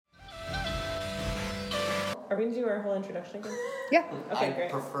Are we going to do our whole introduction again? Yeah. Okay, I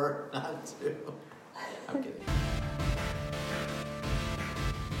great. prefer not to. I'm kidding.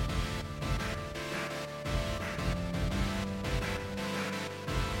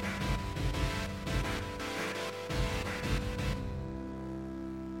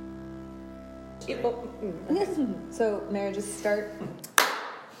 So, Mary, just start.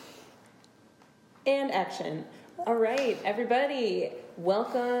 And action. All right, everybody.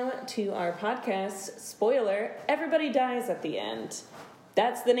 Welcome to our podcast. Spoiler, everybody dies at the end.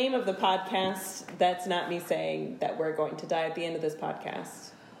 That's the name of the podcast. That's not me saying that we're going to die at the end of this podcast.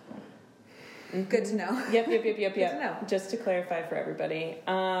 Good to know. Yep. Good to know. Just to clarify for everybody.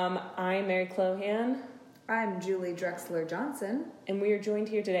 I'm Mary Clohan. I'm Julie Drexler Johnson. And we are joined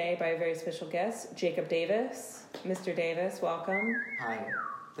here today by a very special guest, Jacob Davis. Mr. Davis, welcome. Hi.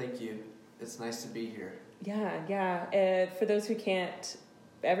 Thank you. It's nice to be here. Yeah. For those who can't,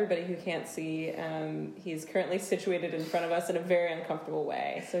 everybody who can't see, he's currently situated in front of us in a very uncomfortable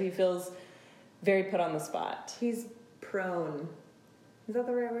way. So he feels very put on the spot. He's prone. Is that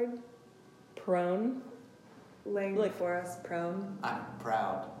the right word? Prone? Laying before us, prone. I'm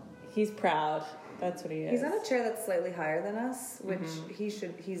proud. He's proud. That's what he is. He's on a chair that's slightly higher than us, which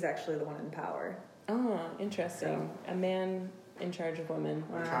he's actually the one in power. Oh, interesting. A man in charge of women.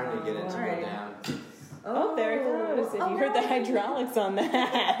 I'm trying to get into it now. Oh, there it goes. If you heard the hydraulics on that.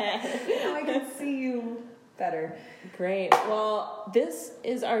 Now I can see you better. Great. Well, this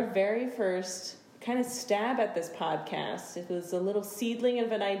is our very first kind of stab at this podcast. It was a little seedling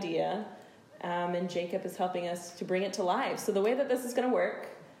of an idea, and Jacob is helping us to bring it to life. So the way that this is going to work,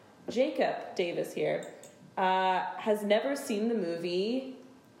 Jacob Davis here has never seen the movie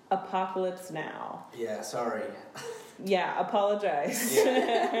Apocalypse Now. Yeah, sorry. Yeah, apologize.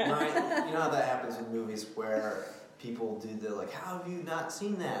 Yeah. No, you know how that happens with movies where people do the, like, how have you not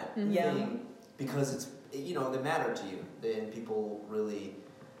seen that thing? Because it's, they matter to you. And people really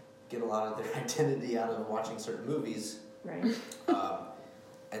get a lot of their identity out of watching certain movies. Right.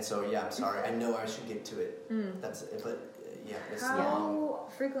 And so, yeah, I'm sorry. I know I should get to it. That's it. But, it's long. How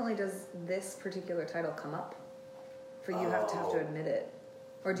frequently does this particular title come up? For you have to admit it.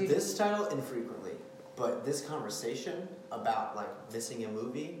 Or do you This title, infrequently. But this conversation about, like, missing a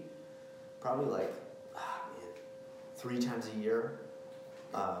movie, probably, 3 times a year.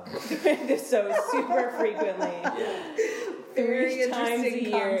 So super frequently. Yeah. 3 times a interesting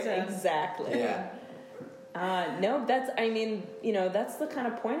year. content. Exactly. Yeah. No, that's the kind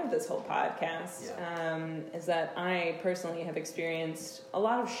of point of this whole podcast, is that I personally have experienced a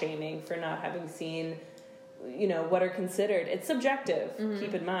lot of shaming for not having seen, what are considered, it's subjective,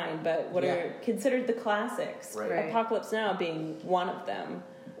 keep in mind, but what are considered the classics. Right. Apocalypse Now being one of them.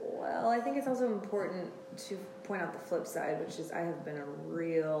 Well, I think it's also important to point out the flip side, which is I have been a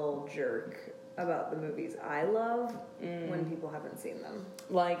real jerk about the movies I love when people haven't seen them.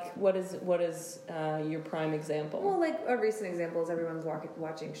 Like, what is your prime example? Well, like a recent example is everyone's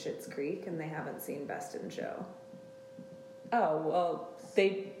watching Schitt's Creek and they haven't seen Best in Show. Oh, well,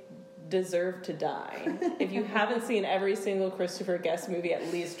 they deserve to die. If you haven't seen every single Christopher Guest movie at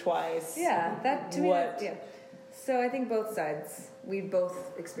least twice. Yeah, that to me. So I think both sides. We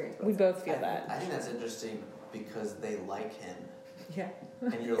both experience both. We both feel that. I think that's interesting because they like him. Yeah.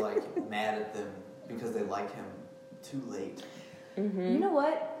 And you're, like, mad at them because they like him too late. You know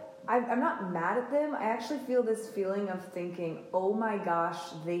what? I'm not mad at them. I actually feel this feeling of thinking, oh my gosh,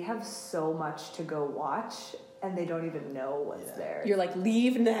 they have so much to go watch and they don't even know what's there. You're like,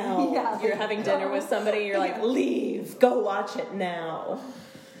 leave now. Yeah. You're having dinner with somebody, you're like, leave. Go watch it now.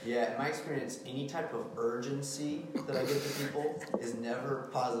 Yeah, in my experience, any type of urgency that I give to people is never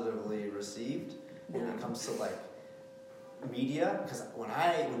positively received when it comes to, like, media. Because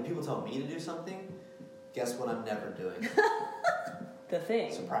when people tell me to do something, guess what I'm never doing? The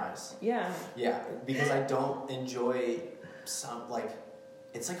Thing. Surprise. Yeah. Yeah, because I don't enjoy it's like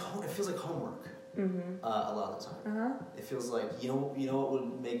it feels like homework. A lot of the time. It feels like you know what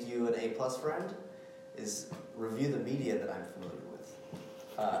would make you an A+ friend is review the media that I'm familiar with,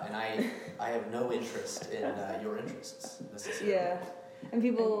 and I have no interest in your interests necessarily. Yeah, and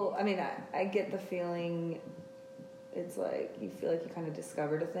people. I mean, I get the feeling. It's like you feel like you kind of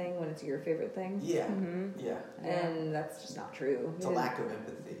discovered a thing when it's your favorite thing. Yeah, yeah. And that's just not true. It's a lack of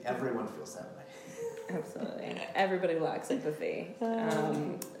empathy. Everyone feels that way. Absolutely. Everybody lacks empathy.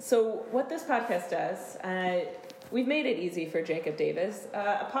 So what this podcast does, we've made it easy for Jacob Davis.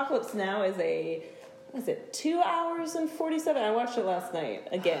 Apocalypse Now is 2 hours and 47? I watched it last night,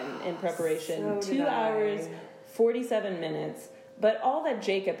 again, in preparation. So 2 hours, 47 minutes. But all that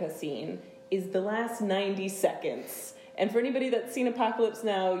Jacob has seen is the last 90 seconds. And for anybody that's seen Apocalypse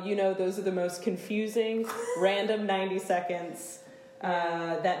Now, you know those are the most confusing, random 90 seconds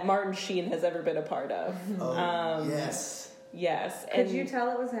that Martin Sheen has ever been a part of. Oh, yes. Yes. Could you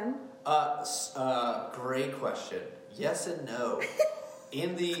tell it was him? Great question. Yes and no.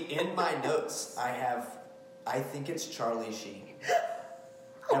 In my notes, I think it's Charlie Sheen.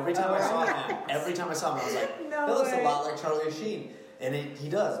 Every time I saw him, I was like, No that looks way. a lot like Charlie Sheen. And he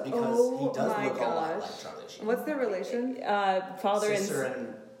does, because he does my look a lot gosh. like Charlie Sheen. What's their relation? Father Sister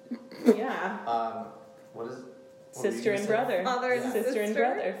and yeah, what is it? What were you sister gonna and say? brother, Father and sister and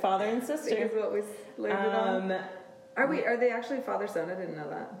brother, father and I think sister. is what we landed on. Are they actually father-son? I didn't know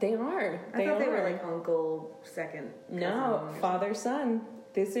that. They are. I thought they were like uncle, second. No, cousin. father son.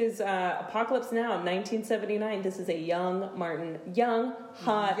 This is Apocalypse Now, 1979. This is a young,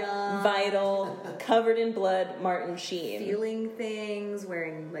 hot, Young. vital, covered in blood Martin Sheen. Feeling things,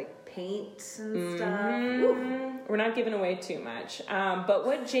 wearing like paint and Mhm. stuff. Woo. We're not giving away too much. But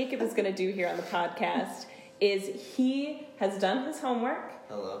what Jacob is going to do here on the podcast is he has done his homework.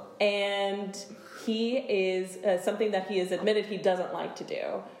 Hello. And he is something that he has admitted he doesn't like to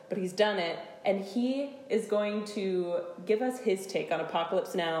do, but he's done it. And he is going to give us his take on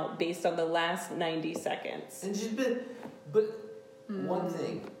Apocalypse Now based on the last 90 seconds. And just but one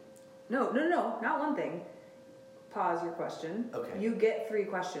thing. No, not one thing. Pause your question. Okay. You get 3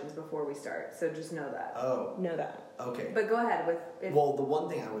 questions before we start, so just know that. Oh, Know that. okay. But go ahead with. Well, the one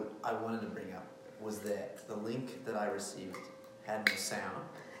thing I wanted to bring up was that the link that I received had no sound.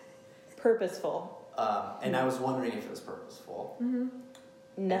 Purposeful. And I was wondering if it was purposeful. Mm-hmm.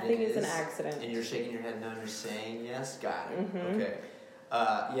 Nothing And it is an accident. And you're shaking your head no, and you're saying yes. Got it. Mhm. Okay.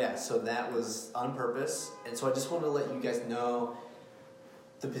 Yeah, so that was on purpose. And so I just wanted to let you guys know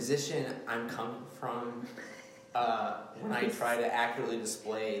the position I'm coming from when I try to accurately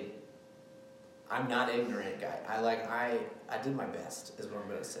display. I'm not ignorant, guy. I did my best, is what I'm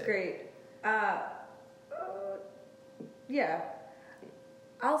going to say. Great. Yeah.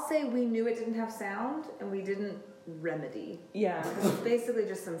 I'll say we knew it didn't have sound, and we didn't remedy. Yeah. It's basically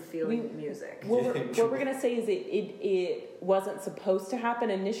just some feeling music. What we're going to say is it wasn't supposed to happen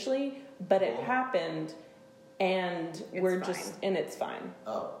initially, but it happened, and It's fine. and it's fine.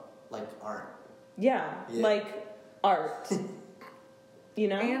 Oh, like art. Yeah, Yeah. like art. You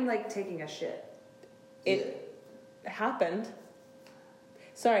know? And like taking a shit. It happened.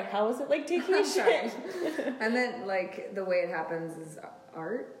 Sorry, how was it like taking a I'm sorry. shit? And then like the way it happens is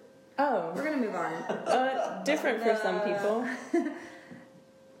art. Oh, We're gonna move on. different for some people.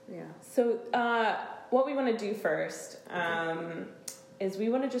 Yeah. So, what we want to do first is we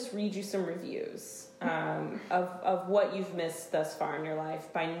want to just read you some reviews of what you've missed thus far in your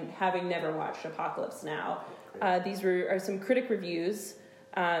life by having never watched Apocalypse Now. These are some critic reviews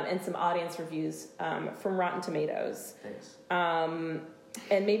and some audience reviews from Rotten Tomatoes. Thanks.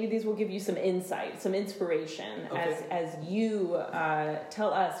 And maybe these will give you some insight, some inspiration as you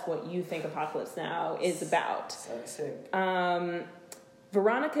tell us what you think Apocalypse Now is about. Sounds sick.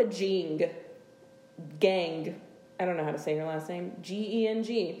 Veronica Gang, I don't know how to say her last name,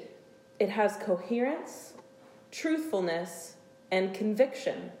 Geng. It has coherence, truthfulness, and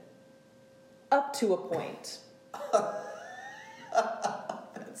conviction. Up to a point.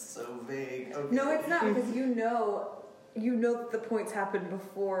 That's so vague. Okay. No, it's not, because you know that the points happen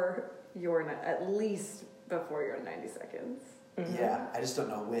before at least before your 90 seconds. Yeah, I just don't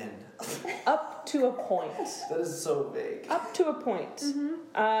know when. Up to a point. That is so vague. Up to a point.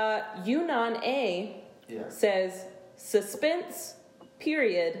 Yunnan A Yeah. says, suspense,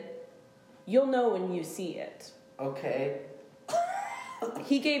 period. You'll know when you see it. Okay.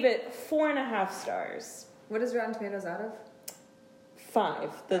 He gave it 4.5 stars. What is Rotten Tomatoes out of?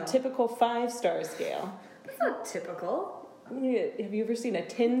 5. The Oh. typical 5-star scale. That's not typical. Have you ever seen a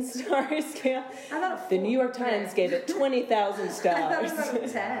 10-star scale? I thought The New York Times gave it 20,000 I thought it stars. was out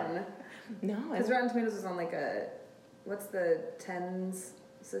of 10. No, I Because don't. Rotten Tomatoes is on like what's the tens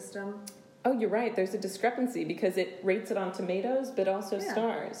system? Oh, you're right. There's a discrepancy because it rates it on tomatoes, but also Yeah.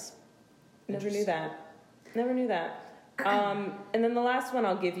 stars. Never knew that. Never knew that. And then the last one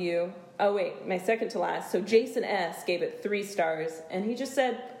I'll give you. Oh wait, my second to last. So Jason S gave it 3 stars, and he just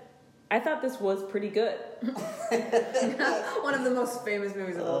said, "I thought this was pretty good." One of the most famous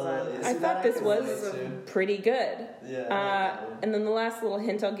movies of all time. I thought this was pretty good. Yeah. And then the last little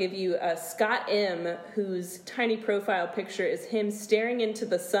hint I'll give you, Scott M., whose tiny profile picture is him staring into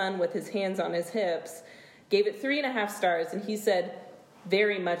the sun with his hands on his hips, gave it 3.5 stars, and he said,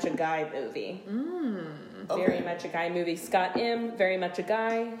 very much a guy movie. Very much a guy movie. Scott M., very much a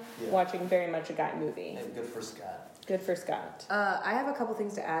guy, watching very much a guy movie. And good for Scott. Good for Scott. I have a couple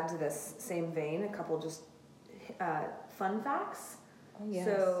things to add to this same vein. A couple just fun facts. Oh, yes.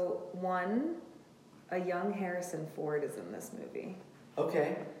 So, one, a young Harrison Ford is in this movie.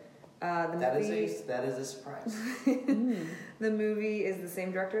 Okay. That is a surprise. The movie is the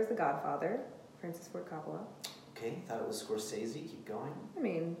same director as The Godfather, Francis Ford Coppola. Okay, thought it was Scorsese. Keep going. I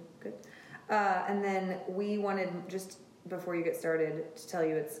mean, good. And then we wanted, just before you get started, to tell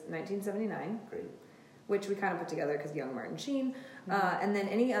you it's 1979. Great. Which we kind of put together because young Martin Sheen. And then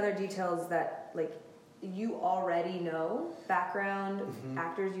any other details that, like, you already know, background,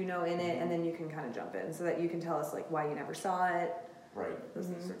 actors you know in it, and then you can kind of jump in so that you can tell us, like, why you never saw it. Right. Those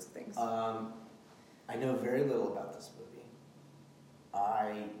sorts of things. I know very little about this movie.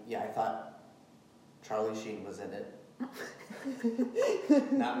 I thought Charlie Sheen was in it.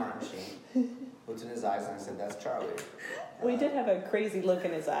 Not Martin Sheen. Looked in his eyes and I said, "That's Charlie." Well, he did have a crazy look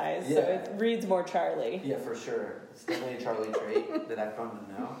in his eyes, so Yeah. it reads more Charlie. Yeah, for sure. It's definitely a Charlie trait that I've come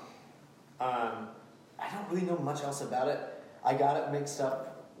to know. I don't really know much else about it. I got it mixed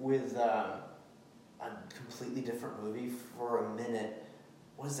up with a completely different movie for a minute.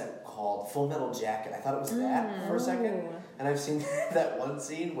 What is that called? Full Metal Jacket. I thought it was that for a second. And I've seen that one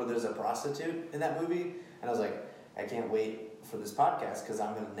scene where there's a prostitute in that movie. And I was like, I can't wait for this podcast because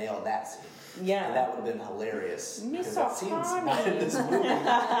I'm going to nail that scene. Yeah. And that would have been hilarious. Because Mr. that scene's Harmon. not in this movie.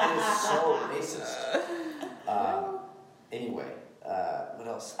 And it's so racist. Anyway, what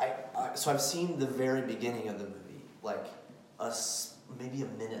else? So I've seen the very beginning of the movie, like maybe a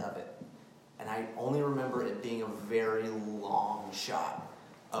minute of it, and I only remember it being a very long shot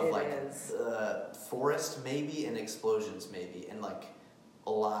of forest maybe and explosions maybe and like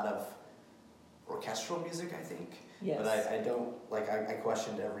a lot of orchestral music, I think. Yes. But I don't I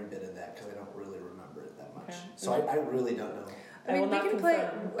questioned every bit of that because I don't really remember it that much. Okay. So I really don't know. I mean, will we not can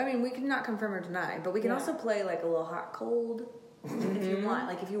confirm. play. I mean, we can not confirm or deny, but we can also play like a little hot cold if you want.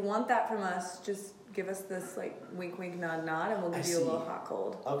 Like, if you want that from us, just give us this like wink, wink, nod, nod, and we'll give you a little hot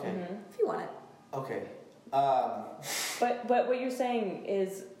cold. Okay. If you want it. Okay. But what you're saying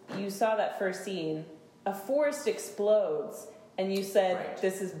is you saw that first scene, a forest explodes, and you said, Right.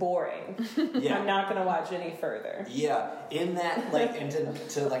 "This is boring. Yeah. I'm not going to watch any further." Yeah, in that, like, and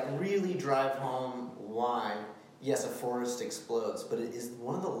to like really drive home why, yes, a forest explodes, but it is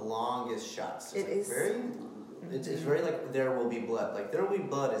one of the longest shots. It is. It's very like There Will Be Blood. Like, There Will Be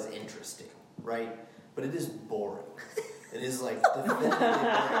Blood is interesting, right? But it is boring. It is like definitively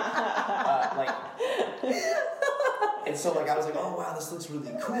boring. And so like I was like, oh wow, this looks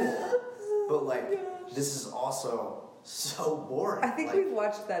really cool, but like this is also so boring. I think like, we've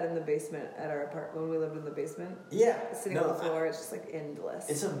watched that in the basement at our apartment when we lived in the basement. yeah, Sitting on the floor, it's just like endless.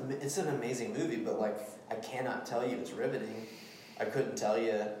 It's an amazing movie, but like I cannot tell you it's riveting. I couldn't tell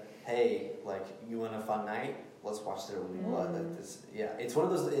you, hey, like you want a fun night? Let's watch There Will Be Blood. It's one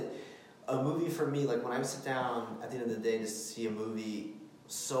of those. A movie for me, like when I sit down at the end of the day to see a movie,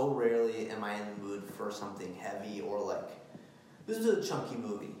 so rarely am I in the mood for something heavy or like this is a chunky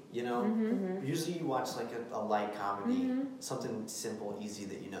movie, you know. Usually you watch like a light comedy, something simple, easy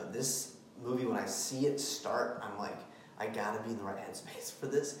that you know. This movie, when I see it start, I'm like, I gotta be in the right headspace for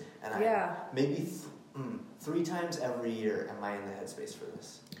this, and I maybe 3 times every year am I in the headspace for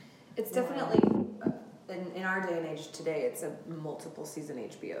this. It's definitely in our day and age today. It's a multiple season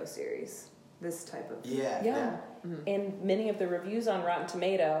HBO series. This type of Yeah. And many of the reviews on Rotten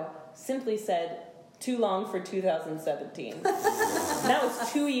Tomato simply said, too long for 2017. That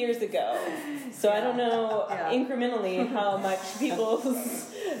was 2 years ago. So I don't know incrementally how much people's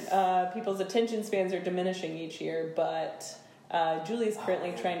attention spans are diminishing each year, but Julie's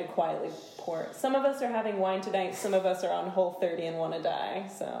currently trying to quietly pour. Some of us are having wine tonight, some of us are on Whole30 and want to die.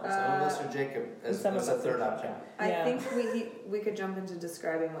 So some of us are Jacob as a third option. I think we could jump into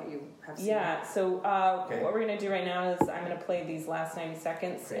describing what you have seen. Yeah, so what we're going to do right now is I'm going to play these last 90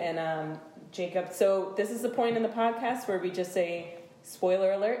 seconds. Great. And Jacob, so this is the point in the podcast where we just say,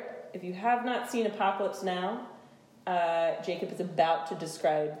 spoiler alert, if you have not seen Apocalypse Now, Jacob is about to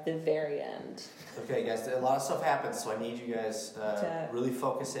describe the very end. Okay, guys, a lot of stuff happens, so I need you guys to really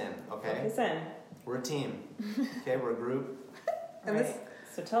focus in, okay? Focus in. We're a team, okay? We're a group. Right.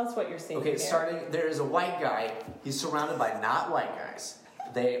 So tell us what you're seeing. Okay, here. there is a white guy. He's surrounded by not white guys.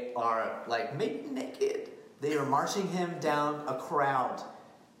 They are, like, maybe naked. They are marching him down a crowd.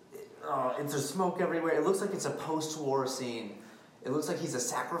 There's smoke everywhere. It looks like it's a post-war scene. It looks like he's a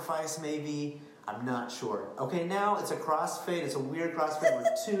sacrifice, maybe. I'm not sure. Okay, now it's a crossfade. It's a weird crossfade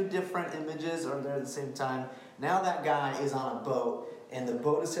where 2 different images are there at the same time. Now that guy is on a boat, and the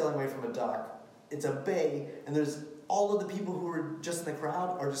boat is sailing away from a dock. It's a bay, and there's all of the people who were just in the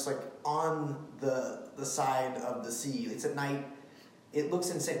crowd are just like on the side of the sea. It's at night. It looks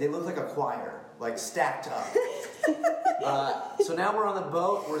insane. They look like a choir, like stacked up. So now we're on the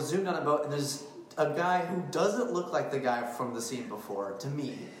boat. We're zoomed on a boat, and there's a guy who doesn't look like the guy from the scene before, to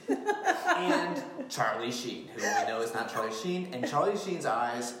me. And Charlie Sheen, who we know is not Charlie Sheen. And Charlie Sheen's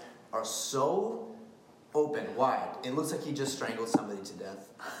eyes are so open, wide. It looks like he just strangled somebody to death.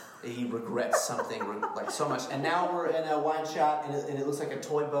 He regrets something like so much. And now we're in a wide shot, and it looks like a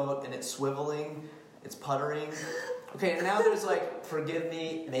toy boat, and it's swiveling, it's puttering. Okay, and now there's like, forgive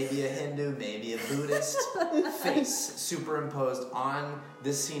me, maybe a Hindu, maybe a Buddhist face superimposed on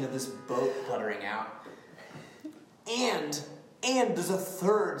this scene of this boat puttering out. And there's a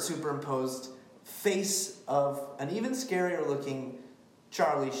third superimposed face of an even scarier looking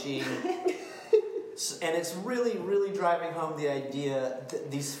Charlie Sheen. And it's really, really driving home the idea that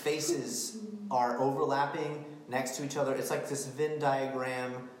these faces are overlapping next to each other. It's like this Venn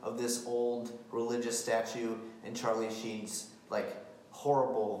diagram of this old religious statue and Charlie Sheen's like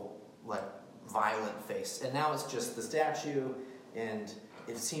horrible, like violent face. And now it's just the statue, and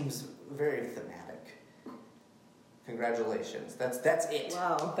it seems very thematic. Congratulations. That's it.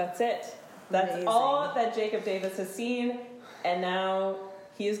 Wow. That's it. That's Amazing. all that Jacob Davis has seen, and now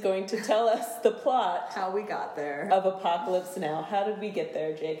he is going to tell us the plot How we got there. of Apocalypse Now. How did we get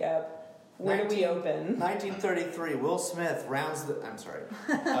there, Jacob? Where do we open? 1933, Will Smith rounds the... I'm sorry.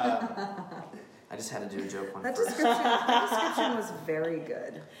 I just had to do a joke one That first. description was very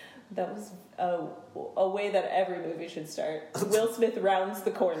good. That was a way that every movie should start. Will Smith rounds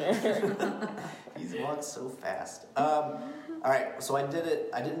the corner. He's walked so fast. All right, so I did it.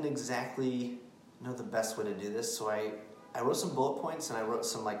 I didn't exactly know the best way to do this, so I wrote some bullet points and I wrote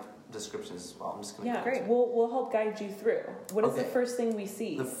some like descriptions as well. I'm just gonna Yeah, go great. into it. We'll help guide you through. What is the Okay. first thing we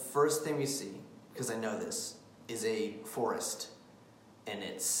see? The first thing we see, because I know this, is a forest, and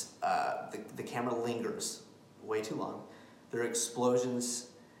it's the camera lingers way too long. There are explosions,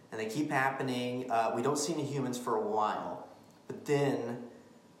 and they keep happening. We don't see any humans for a while, but then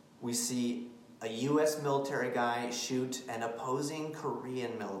we see a U.S. military guy shoot an opposing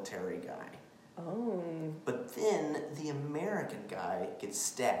Korean military guy. Oh. But then the American guy gets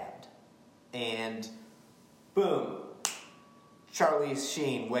stabbed. And boom, Charlie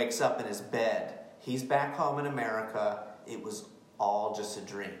Sheen wakes up in his bed. He's back home in America. It was all just a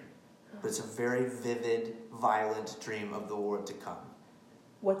dream. But it's a very vivid, violent dream of the war to come.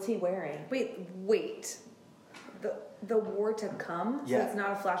 What's he wearing? Wait. The war to come? So Yeah. it's not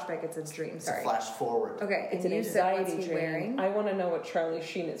a flashback, it's a dream. It's Sorry. a flash forward. Okay, It's and an you said what's anxiety he dream. wearing? I want to know what Charlie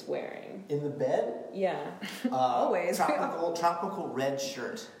Sheen is wearing. In the bed, Yeah. Always. tropical red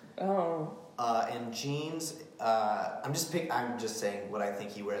shirt. Oh. And jeans. I'm just saying what I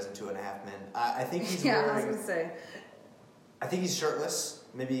think he wears in 2.5 Men. I think he's Yeah, I was wearing. gonna say. I think he's shirtless.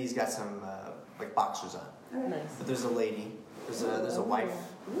 Maybe he's got some like boxers on. Nice. But there's a lady. There's a wife,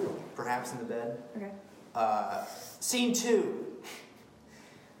 perhaps in the bed. Okay. Scene 2.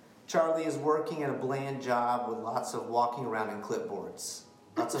 Charlie is working at a bland job with lots of walking around in clipboards.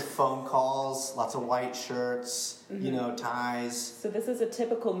 Lots of phone calls, lots of white shirts, ties. So this is a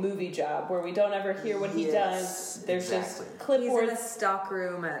typical movie job where we don't ever hear what he Yes, does. There's exactly. just He's in a clipboards. stock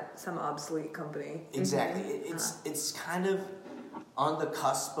room at some obsolete company. Exactly. It's kind of on the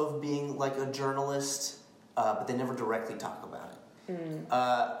cusp of being like a journalist, but they never directly talk about it.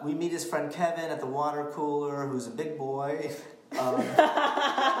 We meet his friend Kevin at the water cooler, who's a big boy.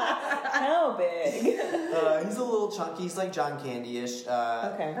 How big? He's a little chunky. He's like John Candy-ish.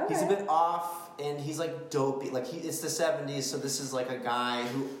 Okay. He's a bit off, and he's like dopey. Like it's the 70s, so this is like a guy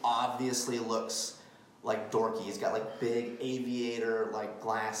who obviously looks like dorky. He's got like big aviator like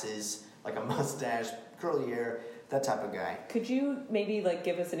glasses, like a mustache, curly hair, that type of guy. Could you maybe like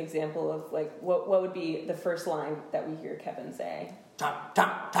give us an example of like what would be the first line that we hear Kevin say? Tom, Tom,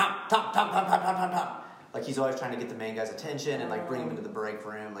 Tom, Tom, Tom, Tom, Tom, Tom, Tom, Tom. Like he's always trying to get the main guy's attention and like bring him into the break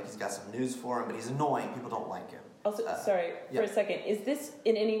room. Like he's got some news for him, but he's annoying. People don't like him. Also, sorry for yeah. a second. Is this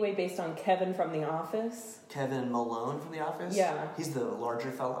in any way based on Kevin from The Office? Kevin Malone from The Office? Yeah. He's the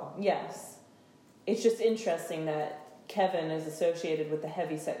larger fellow. Yes. It's just interesting that Kevin is associated with the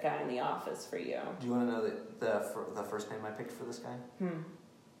heavyset guy in The Office for you. Do you want to know the first name I picked for this guy?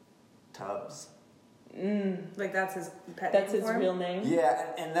 Tubbs. Like that's his pet That's name his for him? real name?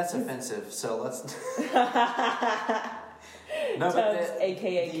 Yeah, and that's offensive, so let's... No, Tubbs,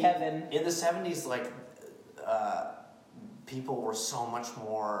 a.k.a. Kevin. In the 70s, like, people were so much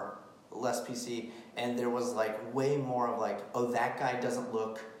more less PC, and there was, like, way more of, like, oh, that guy doesn't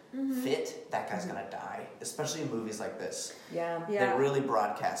look fit, that guy's gonna die. Especially in movies like this. Yeah. Yeah. They really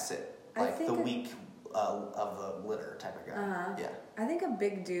broadcast it, I like, think the it- weak of the litter type of guy. Uh-huh. Yeah. I think a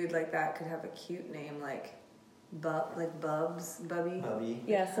big dude like that could have a cute name like Bubby.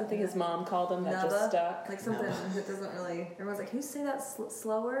 Yeah, something his mom called him that Nubba, just stuck. like something that doesn't really. Everyone's like, "Can you say that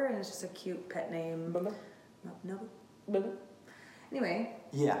slower?" And it's just a cute pet name. Bubba. Nubba. Bubba. Anyway.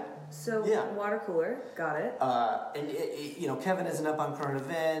 Yeah. So water cooler, got it. And Kevin isn't up on current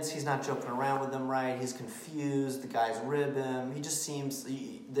events. He's not joking around with them, right? He's confused. The guys rib him. He just seems.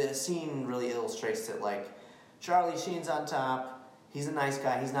 The scene really illustrates that, like, Charlie Sheen's on top. He's a nice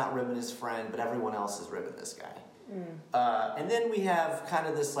guy. He's not ribbing his friend, but everyone else is ribbing this guy. And then we have kind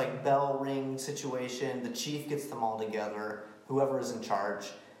of this like bell ring situation. The chief gets them all together, whoever is in charge,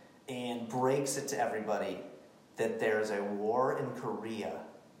 and breaks it to everybody that there's a war in Korea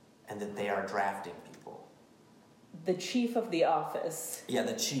and that they are drafting people. The chief of the office. Yeah,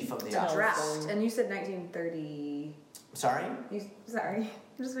 the chief of the Draft. office. And you said 1930. Sorry? Sorry.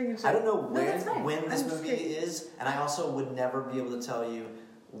 I'm just making sure. I don't know I'm when this just movie curious. is, and I also would never be able to tell you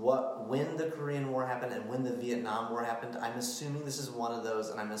when the Korean War happened and when the Vietnam War happened. I'm assuming this is one of those,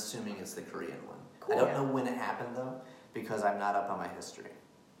 and I'm assuming it's the Korean one. Cool. I don't know when it happened, though, because I'm not up on my history.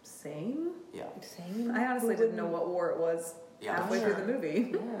 Same. Yeah. Same. I honestly didn't know what war it was halfway through the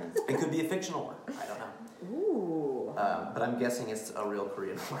movie. Yeah. It could be a fictional war. I don't know. Ooh. But I'm guessing it's a real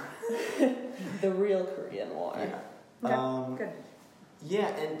Korean War. The real Korean War. Yeah. Okay. Good. Yeah,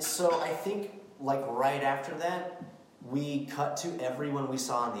 and so I think, like, right after that, we cut to everyone we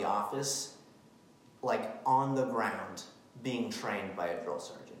saw in the office, like, on the ground, being trained by a drill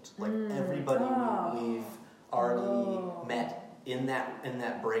sergeant. Like, everybody we've already met in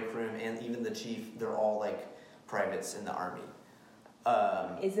that break room, and even the chief, they're all, like, privates in the army.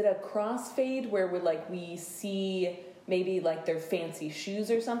 Is it a crossfade where we see maybe like their fancy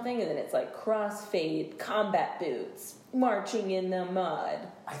shoes or something, and then it's like crossfade combat boots marching in the mud?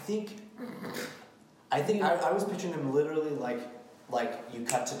 I think I was picturing them literally like you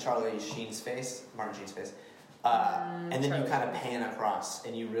cut to Charlie Sheen's face, Martin Sheen's face, and then you kind of pan across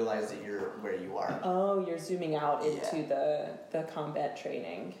and you realize that you're where you are. Oh, you're zooming out into the combat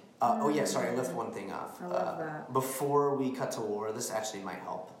training. Sorry, I left one thing off. I love that. Before we cut to war, this actually might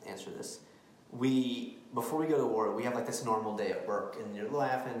help answer this. Before we go to war, we have like this normal day at work, and you're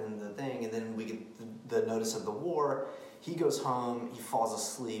laughing and the thing, and then we get the notice of the war. He goes home, he falls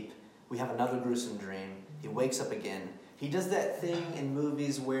asleep. We have another gruesome dream. He wakes up again. He does that thing in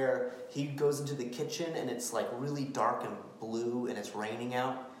movies where he goes into the kitchen and it's like really dark and blue and it's raining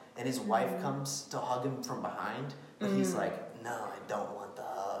out, and his wife comes to hug him from behind, but he's like, "No, I don't want the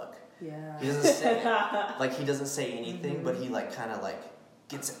hug." Yeah. He doesn't say he doesn't say anything, but he like kind of like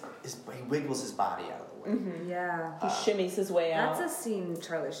he wiggles his body out of the way. Mm-hmm. Yeah. He shimmies his way out. That's a scene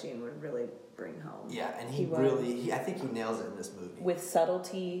Charlie Sheen would really bring home. Yeah, and I think he nails it in this movie. With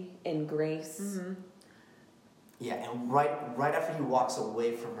subtlety and grace. Mm-hmm. Yeah, and right after he walks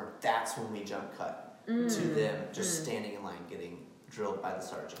away from her, that's when we jump cut to them just standing in line getting drilled by the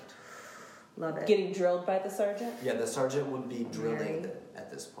sergeant. Love it. Getting drilled by the sergeant? Yeah, the sergeant would be drilling them at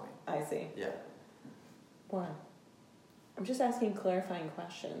this point. I see. Yeah. Wow. I'm just asking clarifying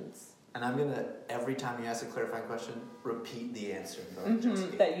questions. And I'm going to, every time you ask a clarifying question, repeat the answer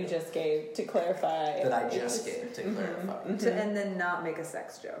that you just gave to clarify. That I just gave to clarify. And then not make a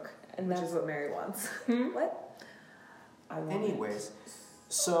sex joke, which is what Mary wants. What? Anyways,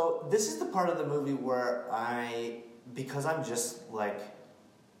 so this is the part of the movie where because I'm just like,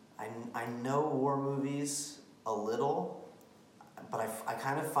 I know war movies a little, but I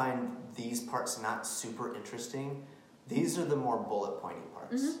kind of find these parts not super interesting. These are the more bullet pointy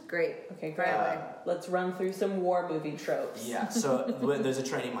parts. Mm-hmm. Great. Okay, great. Let's run through some war movie tropes. Yeah, so there's a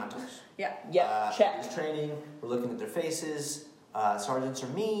training montage. Yeah. Check. There's training, we're looking at their faces, sergeants are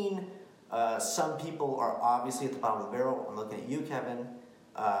mean, some people are obviously at the bottom of the barrel. I'm looking at you, Kevin.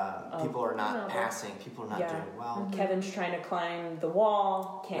 People are not passing, people are not doing well. Mm-hmm. Kevin's trying to climb the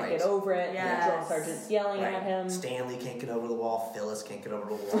wall, can't get over it. Yes. The drill sergeant's yelling at him. Stanley can't get over the wall, Phyllis can't get over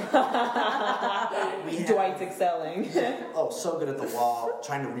the wall. Dwight's excelling. So good at the wall,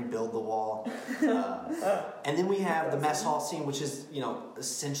 trying to rebuild the wall. And then we have the mess hall scene, which is,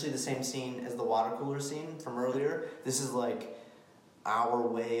 essentially the same scene as the water cooler scene from earlier. This is like our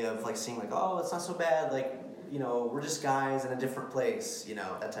way of like seeing like, oh, it's not so bad, like, we're just guys in a different place,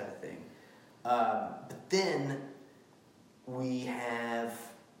 that type of thing. But then we have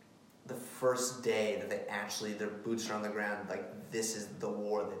the first day that their boots are on the ground, like this is the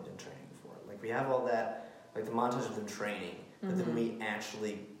war they've been training for. Like we have all that, like the montage of them training, but then we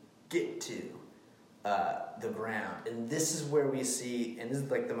actually get to the ground. And this is where we see, and this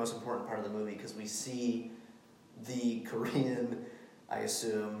is like the most important part of the movie, because we see the Korean, I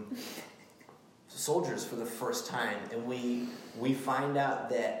assume, soldiers for the first time, and we find out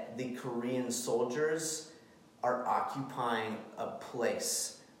that the Korean soldiers are occupying a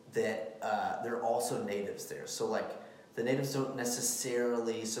place that there are also natives there. So like the natives don't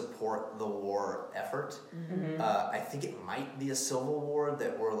necessarily support the war effort. Mm-hmm. I think it might be a civil war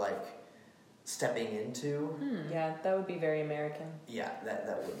that we're like stepping into. Yeah, that would be very American. Yeah,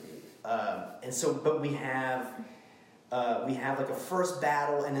 that would be. And so, but we have like a first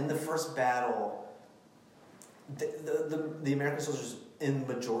battle, and in the first battle, the American soldiers in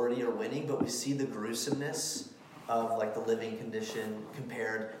majority are winning, but we see the gruesomeness of like the living condition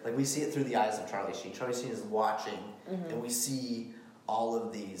compared, like we see it through the eyes of Charlie Sheen. Charlie Sheen is watching, and we see all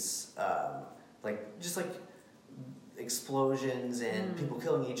of these like explosions and people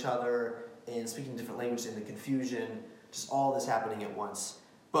killing each other and speaking different languages and the confusion, just all this happening at once.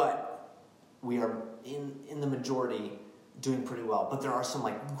 But we are in the majority doing pretty well. But there are some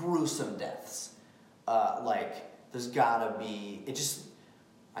like gruesome deaths. Like there's gotta be.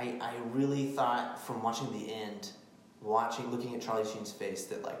 I really thought from watching the end, looking at Charlie Sheen's face,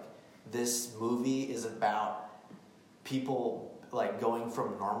 that like this movie is about people like going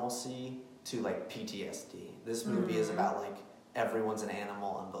from normalcy to like PTSD. This movie is about like everyone's an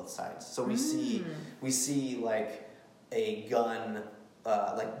animal on both sides. So we see like a gun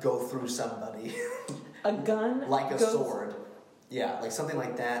like go through somebody. A gun? Like a sword. Yeah, like something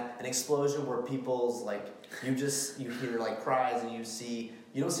like that. An explosion where people's like you hear like cries, and you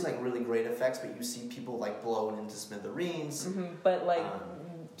don't see like really great effects, but you see people like blown into smithereens. But like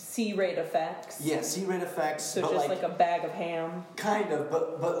C-rate effects. Yeah, C-rate effects. So but just like a bag of ham. Kind of,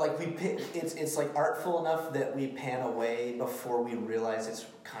 but like it's like artful enough that we pan away before we realize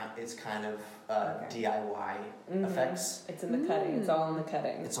it's kind of DIY effects. It's in the cutting. It's all in the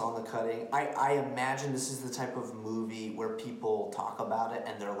cutting. It's all in the cutting. I imagine this is the type of movie where people talk about it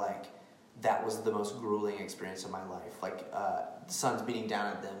and they're like, that was the most grueling experience of my life. Like the sun's beating down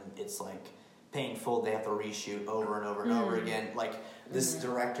at them. It's like painful. They have to reshoot over and over and over again. Like this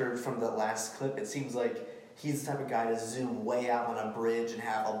director from the last clip, it seems like he's the type of guy to zoom way out on a bridge and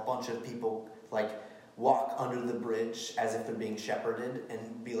have a bunch of people like walk under the bridge as if they're being shepherded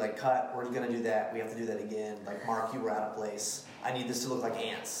and be like, cut, we're gonna do that, we have to do that again. Like, Mark, you were out of place. I need this to look like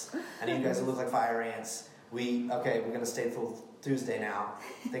ants. I need you guys to look like fire ants. We're gonna stay till Tuesday now.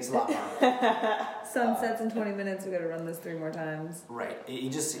 Thanks a lot, Mark. Sun sets in 20 minutes, we gotta run this 3 more times. Right. It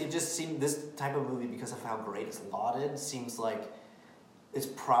just seemed, this type of movie, because of how great it's lauded, seems like it's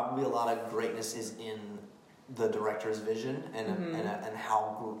probably a lot of greatness is in the director's vision and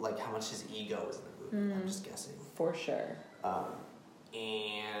how much his ego is in the movie. I'm just guessing. For sure.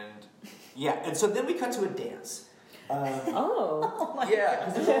 And so then we cut to a dance. Oh yeah,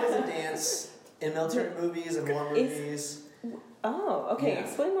 because there's always a dance in military movies and war movies. Oh, okay. Yeah.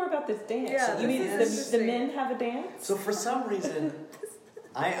 Explain more about this dance. Yeah, You mean the men have a dance? So for some reason,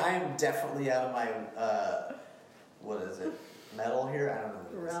 I am definitely out of my what is it? Metal here? I don't know.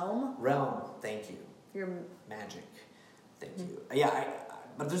 What it is. Realm. Thank you. Your magic. Thank you. Yeah,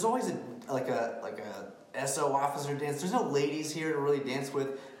 but there's always a SO officer dance. There's no ladies here to really dance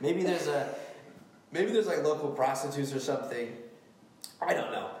with. Maybe there's like local prostitutes or something. I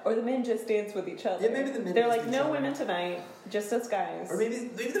don't know. Or the men just dance with each other. Yeah, maybe the men. They're just like, do no something. women tonight, just us guys. Or maybe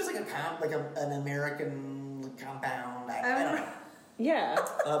there's like an American compound. I don't know. Yeah.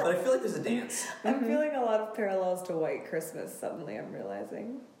 But I feel like there's a dance. I'm feeling a lot of parallels to White Christmas, suddenly I'm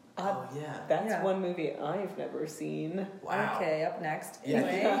realizing. Oh yeah. That's one movie I've never seen. Wow. Okay, up next. Yeah.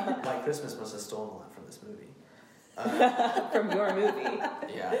 Anyway. White Christmas must have stolen a lot from this movie. From your movie.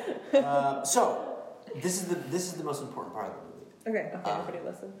 Yeah. So this is the most important part of the movie. Okay. Okay, everybody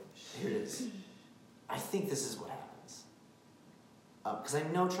listen. Here it is. I think this is what happens. Because I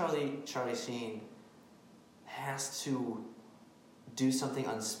know Charlie Sheen has to do something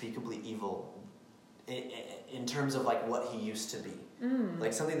unspeakably evil in terms of like what he used to be.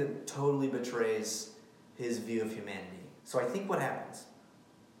 Like something that totally betrays his view of humanity. So I think what happens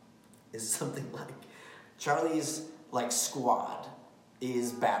is something like Charlie's like squad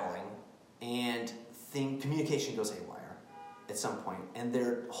is battling and communication goes haywire at some point, and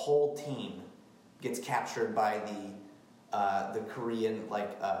their whole team gets captured by the Korean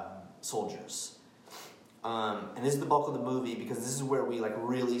soldiers. And this is the bulk of the movie because this is where we like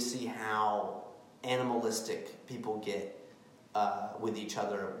really see how animalistic people get with each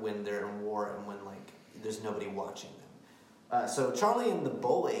other when they're in war and when like there's nobody watching them. So Charlie and the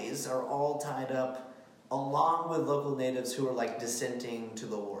boys are all tied up along with local natives who are like dissenting to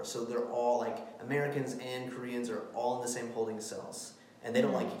the war. So they're all like Americans and Koreans are all in the same holding cells, and they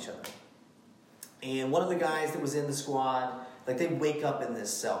don't like each other. And one of the guys that was in the squad, like they wake up in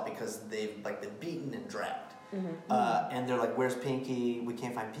this cell because they've like been beaten and dragged. And they're like, "Where's Pinky? We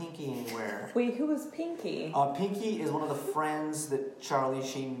can't find Pinky anywhere." Wait, who was Pinky? Pinky is one of the friends that Charlie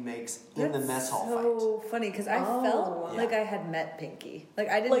Sheen makes in the mess hall fight. So funny because I felt like I had met Pinky. Like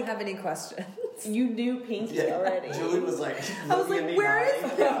I didn't have any questions. You knew Pinky already. Julie was like, I was like, "Where is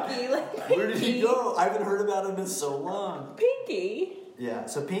Pinky? Like, where did he go? I haven't heard about him in so long." Pinky? Yeah,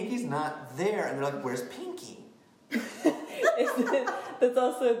 so Pinky's not there, and they're like, "Where's Pinky?" That's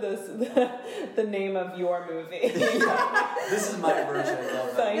also the name of your movie. This is my version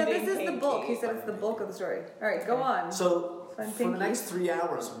of that. no, this is the bulk." He said it's the bulk of the story. All right, go on. So Find for Pinky. the next 3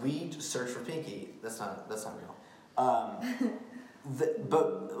 hours, we search for Pinky. That's not real.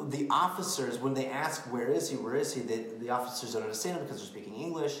 But the officers, when they ask where is he, the officers don't understand him because they're speaking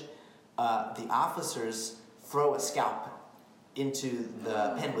English. The officers throw a scalp into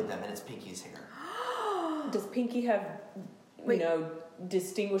the pen with them, and it's Pinky's hair. Does Pinky have,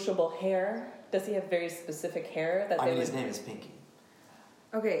 distinguishable hair? Does he have very specific hair that his name is Pinky.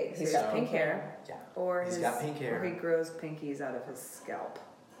 Okay, so he's got pink hair. Yeah. Or he's got pink hair. Or he grows pinkies out of his scalp.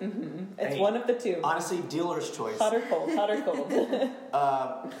 It's one of the two. Honestly, dealer's choice. Hot or cold? Hot or cold?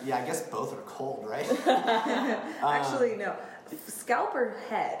 Yeah, I guess both are cold, right? Actually, no. Scalp or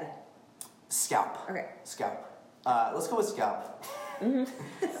head? Scalp. Okay. Scalp. Let's go with scalp.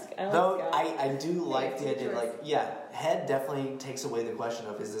 Though I do like the idea, head definitely takes away the question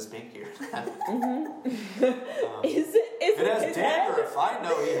of is this Pinky or not? Is it it has his head? dandruff. I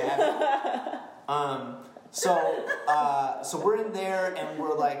know he had it. So we're in there and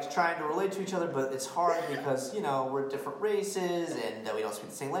we're like trying to relate to each other, but it's hard because we're different races and we don't speak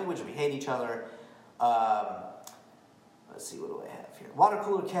the same language and we hate each other. Let's see, what do I have here? Water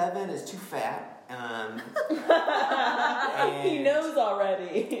cooler Kevin is too fat. He knows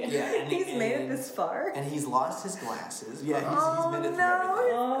already. Yeah, He's made it this far. and he's lost his glasses. Yeah, he's made it through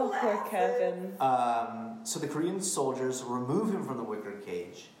everything. Oh, poor Kevin. So the Korean soldiers remove him from the wicker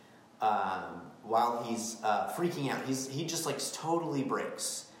cage while he's freaking out. He just totally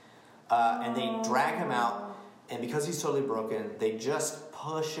breaks, and they drag him out. And because he's totally broken, they just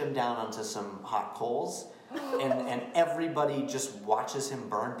push him down onto some hot coals. And everybody just watches him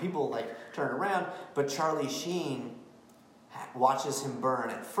burn. People turn around, but Charlie Sheen watches him burn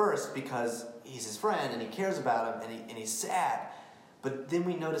at first because he's his friend and he cares about him and he's sad. But then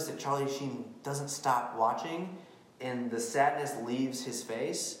we notice that Charlie Sheen doesn't stop watching, and the sadness leaves his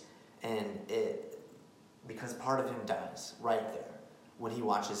face, and because part of him dies right there when he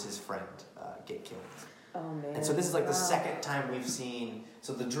watches his friend get killed. Oh man! And so this is the second time we've seen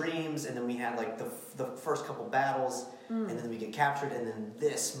the dreams, and then we had the first couple battles, and then we get captured, and then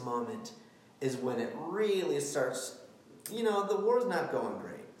this moment is when it really starts. The war's not going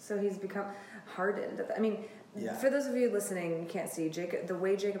great. So he's become hardened. I mean, for those of you listening, you can't see Jacob. The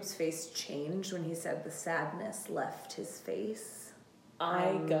way Jacob's face changed when he said the sadness left his face.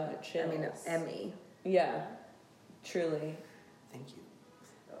 I got chills. I mean, Emmy. Yeah, truly. Thank you.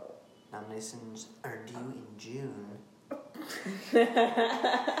 Nominations are due in June.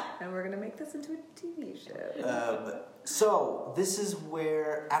 And we're going to make this into a TV show. So this is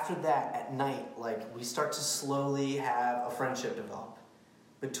where, after that, at night, we start to slowly have a friendship develop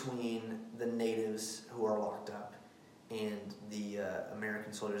between the natives who are locked up and the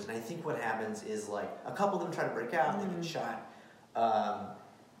American soldiers. And I think what happens is, a couple of them try to break out and they get shot.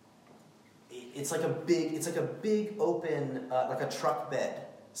 It's like a big open, like a truck bed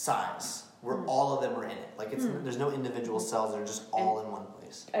size, where all of them are in it. There's no individual cells; they're just all in one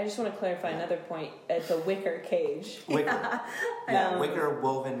place. I just want to clarify another point. It's a wicker cage. Wicker, wicker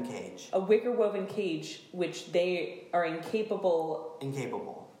woven cage. A wicker woven cage, which they are incapable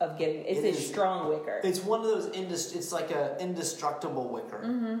of getting. It's a strong wicker. It's one of those. It's like a indestructible wicker.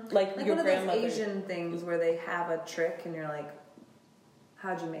 Like your one of grandmother. those Asian things where they have a trick, and you're like,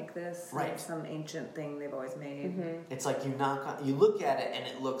 how'd you make this? Right. Some ancient thing they've always made. It's like you look at it and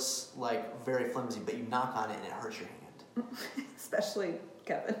it looks very flimsy, but you knock on it and it hurts your hand. Especially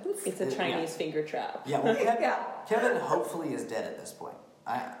Kevin's. It's a Chinese finger trap. Yeah, well, Kevin hopefully is dead at this point.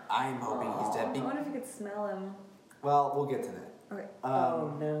 I'm hoping he's dead. I wonder if you could smell him. Well, we'll get to that. Okay.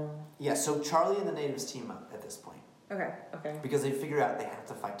 Oh no. Yeah, so Charlie and the natives team up at this point. Okay. Because they figure out they have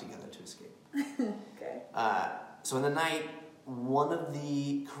to fight together to escape. Okay. So in the night, one of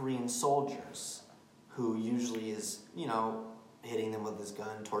the Korean soldiers, who usually is, hitting them with his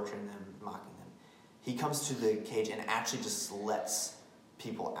gun, torturing them, mocking them, he comes to the cage and actually just lets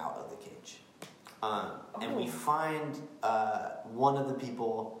people out of the cage. And we find one of the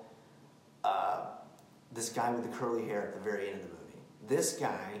people, this guy with the curly hair at the very end of the movie. This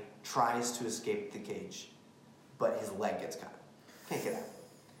guy tries to escape the cage, but his leg gets caught. Can't get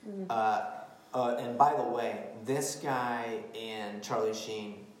out. And by the way, this guy and Charlie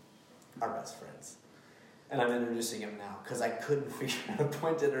Sheen are best friends. And I'm introducing him now because I couldn't figure out a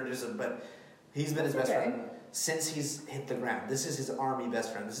point to introduce him, but he's been his best friend since he's hit the ground. This is his army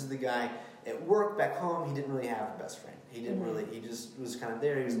best friend. This is the guy at work back home. He didn't really have a best friend. He didn't really. He just was kind of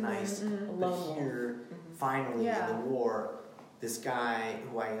there. He was nice. But here, finally, in the war, this guy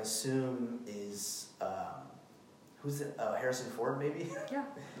who I assume is who's it? Harrison Ford, maybe. Yeah.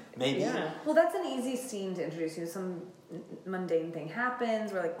 Maybe. Yeah. Well, that's an easy scene to introduce you. Some mundane thing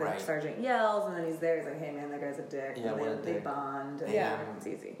happens where like the sergeant yells and then he's there. He's like, "Hey man, that guy's a dick." Yeah, and they bond. And Yeah. it's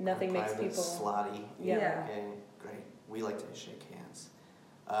easy. Nothing makes Private people slotty. Yeah. Okay, great. We like to shake hands.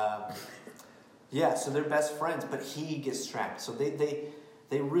 Yeah, so they're best friends, but he gets trapped. So they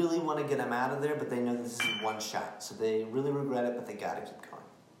really want to get him out of there, but they know this is one shot. So they really regret it, but they got to keep going.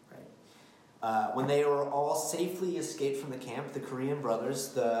 Right. When they were all safely escaped from the camp, the Korean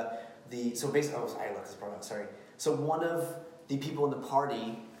brothers, so basically, I left this part out. Sorry. So one of the people in the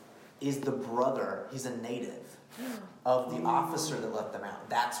party is the brother. He's a native of the officer that let them out.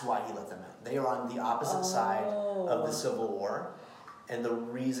 That's why he let them out. They are on the opposite side of the Civil War. And the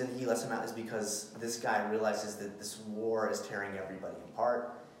reason he lets him out is because this guy realizes that this war is tearing everybody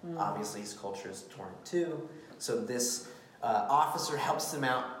apart. Obviously, his culture is torn in two. So this officer helps them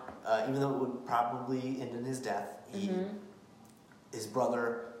out, even though it would probably end in his death. His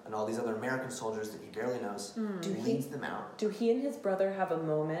brother and all these other American soldiers that he barely knows leads them out. Do he and his brother have a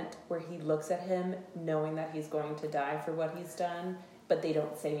moment where he looks at him knowing that he's going to die for what he's done, but they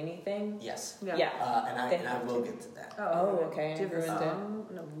don't say anything? Yes. Yeah. And I will get to that. Oh, okay. Do you have a song?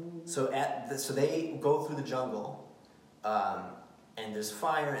 No. So they go through the jungle, and there's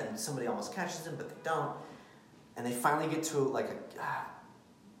fire, and somebody almost catches them, but they don't. And they finally get to like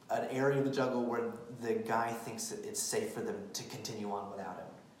an area of the jungle where the guy thinks that it's safe for them to continue on without him.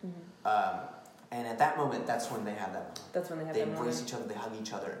 And at that moment, that's when they have that moment. That's when they have They that embrace moment. each other, they hug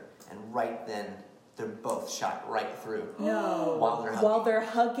each other, and right then they're both shot right through. No. While they're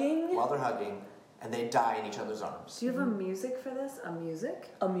hugging. While they're hugging, and they die in each other's arms. Do you have a music for this? A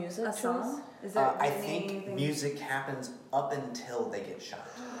music? A music A choice? song? Is there I anything? think music happens up until they get shot.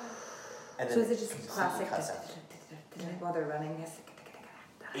 And So then is it just completely classic? cuts out. While they're running.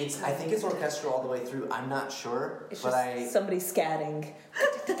 I think it's orchestral all the way through. I'm not sure, It's but just somebody scatting.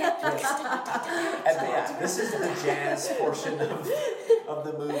 This is the jazz portion of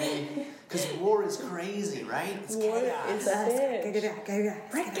the movie because war is crazy, right? It's chaos.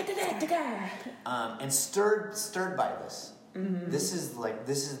 And stirred by this. This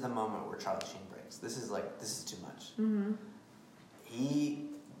is the moment where Charlie Sheen breaks. This is too much.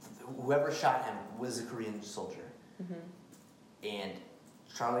 Whoever shot him was a Korean soldier, and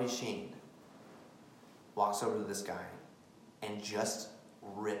Charlie Sheen walks over to this guy and just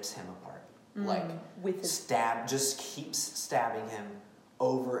rips him apart. With his just keeps stabbing him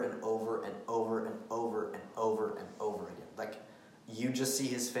over and over and over and over and over and over again. Like, you just see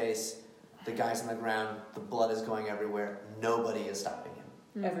his face, the guy's on the ground, the blood is going everywhere, nobody is stopping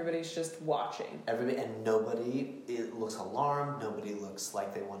him. Everybody's just watching. Nobody looks alarmed, nobody looks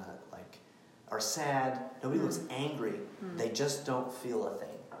like they want to, are sad, nobody looks angry, they just don't feel a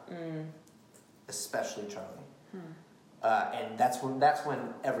thing. Especially Charlie. And that's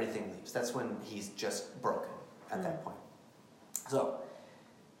when everything leaves. That's when he's just broken at that point. So,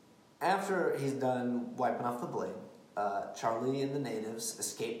 after he's done wiping off the blade, Charlie and the natives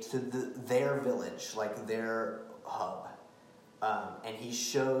escape to their village, like their hub. And he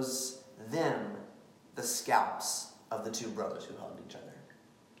shows them the scalps of the two brothers who hugged each other.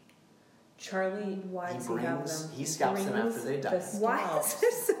 Charlie, why does he have them? He scalps them after they die. Why is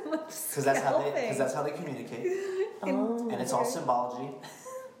there so much Because that's how they communicate. And it's all symbology.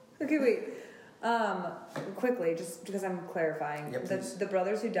 Okay, wait. Quickly, just because I'm clarifying, the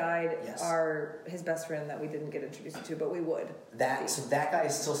brothers who died are his best friend that we didn't get introduced to, but we would. So that guy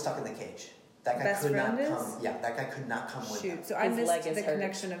is still stuck in the cage. That guy Best could not friend come. Yeah, that guy could not come with him. Shoot, so I missed the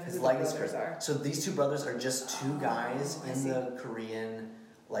connection of who His the leg is brothers hurt. are. So these two brothers are just two guys in the Korean,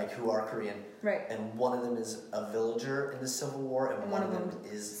 who are Korean. Right. And one of them is a villager in the Civil War, and one of them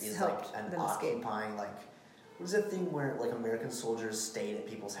is like an occupying, what is that thing where American soldiers stayed at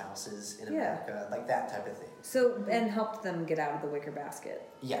people's houses in America, like that type of thing. So and helped them get out of the wicker basket.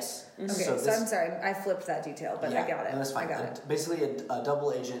 Yes. Okay, so I'm sorry, I flipped that detail, but I got it. No, that's fine. I got it. Basically, a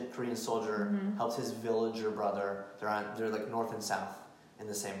double agent Korean soldier helped his villager brother. They're like north and south in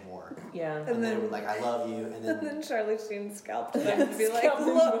the same war. Yeah. And they were like, "I love you," and then Charlie Sheen scalped them to be like,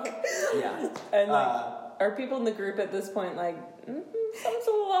 "Look." Yeah. And are people in the group at this point like, Something's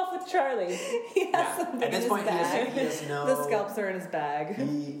a little off with Charlie. He has something At this in point, his bag. he has no. The scalps are in his bag.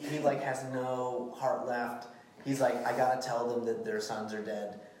 He like has no heart left. He's like, I gotta tell them that their sons are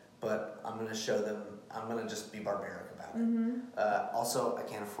dead, but I'm gonna show them. I'm gonna just be barbaric about it. Also, I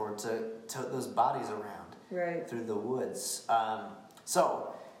can't afford to tote those bodies around through the woods. Where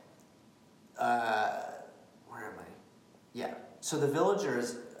am I? Yeah. So the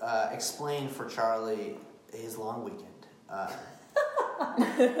villagers explain for Charlie his long weekend.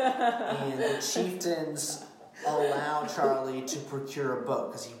 And the chieftains allow Charlie to procure a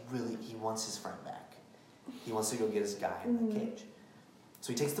boat because he wants his friend back. He wants to go get his guy in the cage.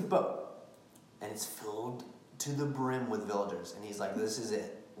 So he takes the boat, and it's filled to the brim with villagers. And he's like, this is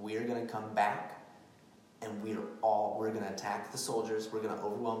it. We're going to come back, and we're going to attack the soldiers. We're going to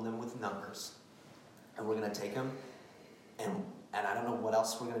overwhelm them with numbers. And we're going to take them, and I don't know what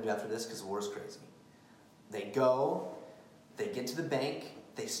else we're going to do after this because the war's crazy. They get to the bank,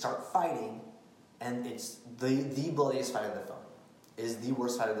 they start fighting, and it's the bloodiest fight of the film. It is the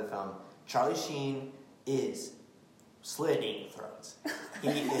worst fight of the film. Charlie Sheen is slitting throats. He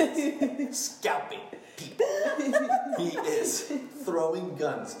is scalping people. He is throwing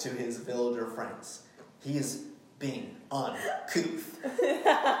guns to his villager friends. He is being uncouth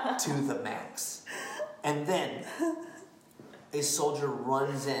to the max. And then a soldier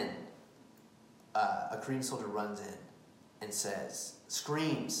runs in, a Korean soldier runs in and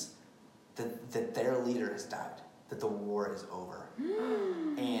screams that their leader has died, that the war is over.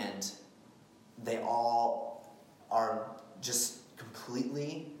 And they all are just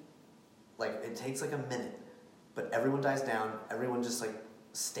completely, like, it takes like a minute, but everyone dies down, everyone just like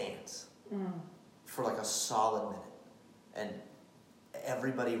stands for like a solid minute. And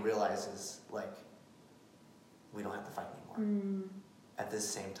everybody realizes, like, we don't have to fight anymore at this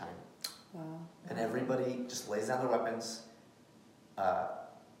same time. Wow. And everybody just lays down their weapons,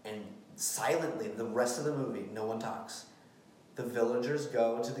 and silently, the rest of the movie, no one talks. The villagers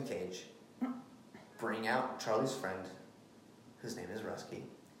go to the cage, bring out Charlie's friend, whose name is Rusky,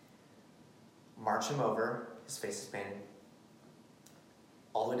 march him over, his face is painted,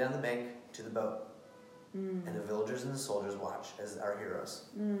 all the way down the bank to the boat. And the villagers and the soldiers watch as our heroes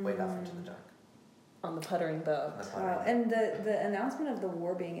wade off into the dark. On the puttering boat. Wow. And the announcement of the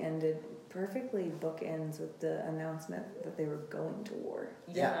war being ended perfectly bookends with the announcement that they were going to war.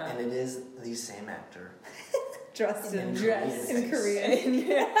 Yeah, and it is the same actor. Dressed in Korean. It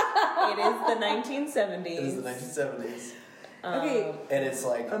is the 1970s. It is the 1970s. Okay. And it's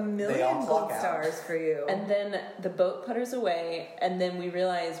like A they million all gold clock out. stars for you. And then the boat putters away, and then we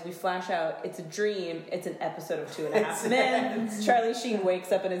realize, we flash out, it's a dream, it's an episode of 2.5 Men. Charlie Sheen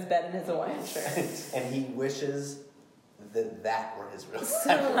wakes up in his bed in his Hawaiian shirt. And he wishes that were his real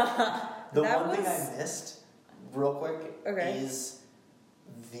life. The one thing I missed, real quick, is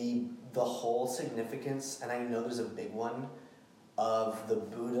the whole significance, and I know there's a big one, of the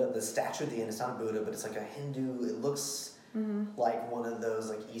Buddha, the statue at the end. It's not a Buddha, but it's like a Hindu, it looks like one of those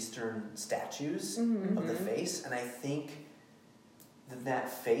like Eastern statues of the face, and I think that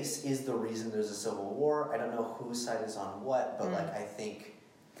face is the reason there's a civil war. I don't know whose side is on what, but like I think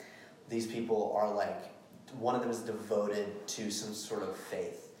these people are like, one of them is devoted to some sort of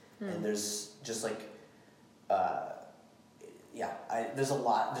faith, and there's just like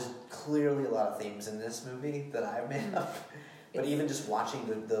there's clearly a lot of themes in this movie that I've made up, but even just watching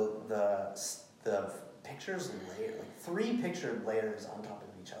the pictures layered, like 3 pictured layers on top of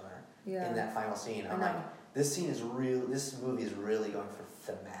each other in that final scene. I'm like, this movie is really going for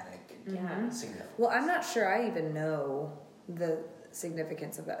thematic significance. Well, I'm not sure I even know the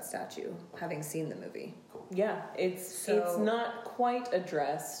significance of that statue, having seen the movie. Cool. Yeah, it's not quite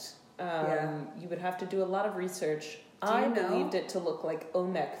addressed. You would have to do a lot I believed it to look like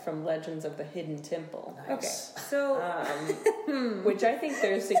Olmec from Legends of the Hidden Temple. Nice. Okay, so which I think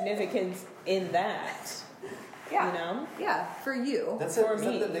there's significance in that. Yeah. You know? Yeah, for you. Is For that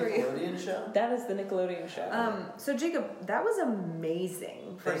me. the Nickelodeon show? That is the Nickelodeon show. So Jacob, that was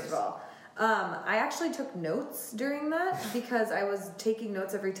amazing, first of all. I actually took notes during that because I was taking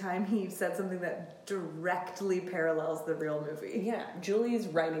notes every time he said something that directly parallels the real movie. Yeah, Julie's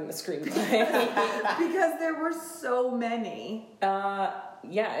writing the screenplay. Because there were so many.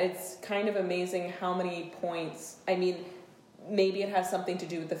 Yeah, it's kind of amazing how many points. I mean, maybe it has something to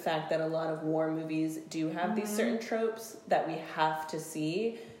do with the fact that a lot of war movies do have these certain tropes that we have to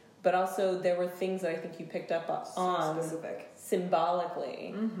see, but also there were things that I think you picked up on Specific.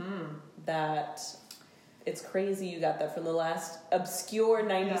 Symbolically that it's crazy you got that from the last obscure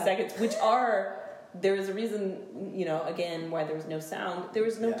 90 seconds, which are, there is a reason, you know, again, why there was no sound. There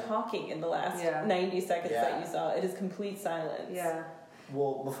was no talking in the last 90 seconds that you saw. It is complete silence. Yeah.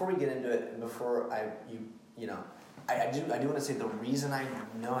 Well, before we get into it, before I do want to say the reason I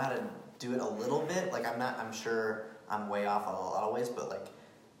know how to do it a little bit. Like I'm sure I'm way off in a lot of ways, but like,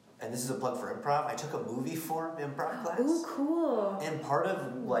 and this is a plug for improv. I took a movie form improv class. Ooh, cool. And part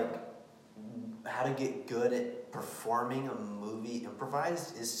of like how to get good at performing a movie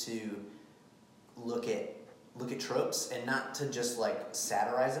improvised is to look at tropes and not to just like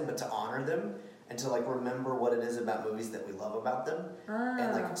satirize them, but to honor them and to like remember what it is about movies that we love about them.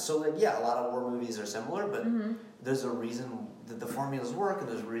 And like so like yeah, a lot of war movies are similar, but there's a reason that the formulas work and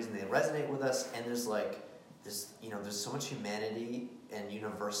there's a reason they resonate with us, and there's so much humanity and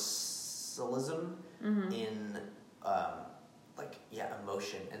universalism in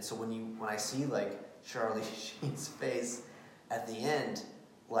emotion. And so when I see like Charlie Sheen's face at the end,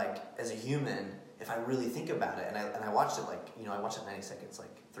 like as a human, if I really think about it, and I watched it I watched it 90 seconds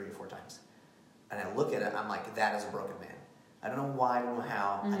like 3 or 4 times, and I look at it, I'm like, that is a broken man. I don't know why, I don't know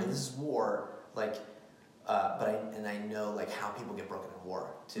how. I know this is war, like, but I know like how people get broken in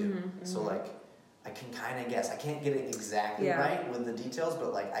war too. So like, I can kind of guess. I can't get it exactly right with the details,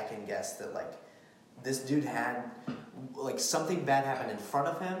 but like I can guess that like this dude had like something bad happened in front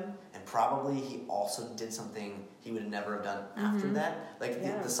of him, and probably he also did something he would never have done after that. Like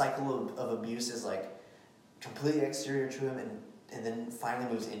the cycle of abuse is like completely exterior to him, and then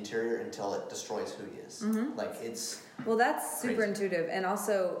finally moves interior until it destroys who he is. Like it's that's super intuitive, and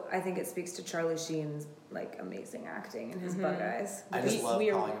also I think it speaks to Charlie Sheen's like amazing acting and his bug eyes. I just love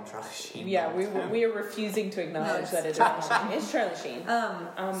calling him Charlie Sheen. Yeah, we are refusing to acknowledge that it is Charlie Sheen. It's Charlie Sheen.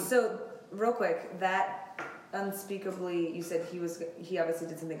 So real quick, that unspeakably, you said he obviously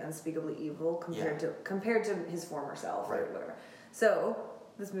did something unspeakably evil compared to his former self or whatever. So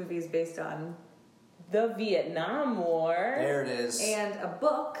this movie is based on the Vietnam War. There it is. And a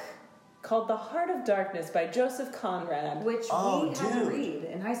book called The Heart of Darkness by Joseph Conrad. Which we had to read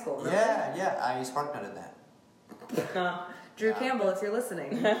in high school, remember? Yeah, I spark noted that. Drew Campbell, if you're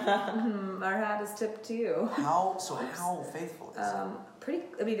listening, our hat is tipped to you. How faithful is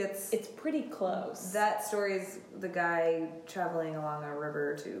it? It's pretty close. That story is the guy traveling along a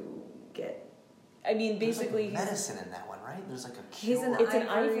river to get... I mean, basically... There's like medicine in that one, right? There's like a cure. It's an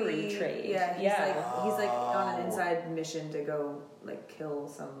ivory trade. Yeah, he's like on an inside mission to go like kill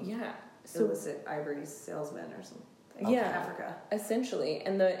some illicit ivory salesman or something. In Africa. Essentially.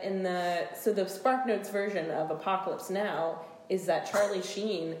 And the Spark Notes version of Apocalypse Now is that Charlie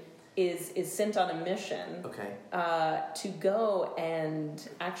Sheen is sent on a mission to go and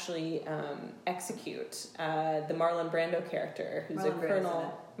actually execute the Marlon Brando character, who's a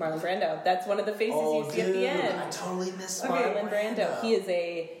colonel. Marlon Brando. That's one of the faces you see at the end. I totally missed Marlon Brando. He is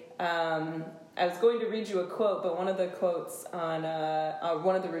a... I was going to read you a quote, but one of the quotes on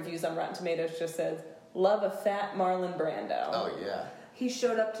one of the reviews on Rotten Tomatoes just says, "Love a fat Marlon Brando." Oh, yeah. He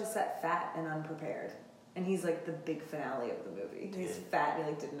showed up to set fat and unprepared. And he's like the big finale of the movie. Dude. He's fat and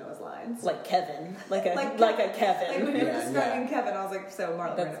he like didn't know his lines. Like Kevin. Like a Kevin. Like when you were describing Kevin, I was like, so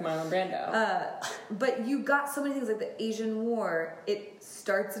Marlon That's Brando. Marlon Brando. But you got so many things like the Asian War. It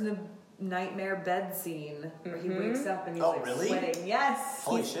starts in a nightmare bed scene where he wakes up and he's sweating. Yes.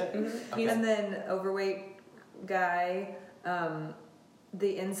 Holy shit. Okay. And then overweight guy, the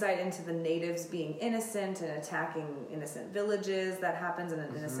insight into the natives being innocent and attacking innocent villages. That happens in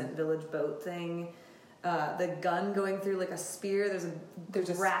an innocent village boat thing. The gun going through like a spear. There's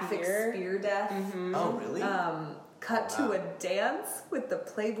a graphic spear death. Oh, really? Cut to a dance with the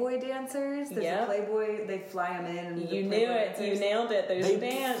Playboy dancers. There's a Playboy. They fly them in. And you knew it. You nailed it. There's a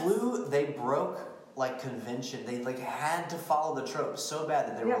dance. They broke like convention. They like had to follow the trope so bad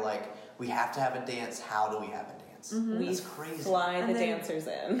that they were like, we have to have a dance. How do we have a dance? That's crazy. Fly the dancers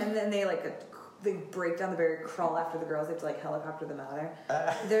in. And then they break down the barrier, crawl after the girls. They have to like helicopter them out of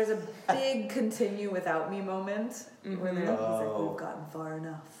there. There's a big continue without me moment where he's like, we've gotten far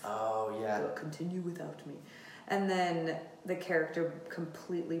enough. Oh, yeah. So continue without me. And then the character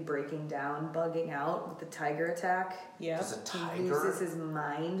completely breaking down, bugging out with the tiger attack. Yeah. Does a tiger? He loses his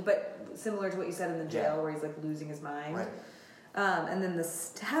mind, but similar to what you said in the jail where he's like losing his mind. Right. And then the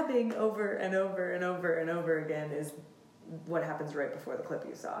stabbing over and over and over and over again is what happens right before the clip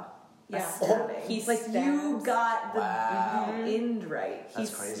you saw. Yeah. He's like, you got the end right. He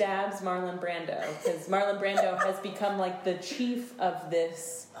stabs Marlon Brando because Marlon Brando has become like the chief of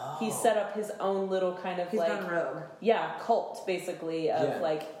this. He set up his own little kind of He's gone rogue. Yeah, cult basically of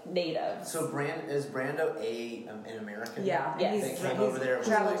like natives. So is Brando an American? Yeah. Yes. He's over there.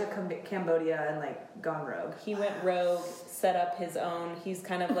 Traveled to Cambodia and like gone rogue. He went rogue, set up his own. He's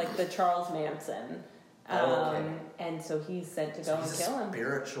kind of like the Charles Manson. And so he's sent to go and kill him.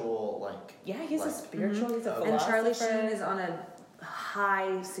 Spiritual, he's a spiritual. He's a philosopher. And Charlie Sheen is on a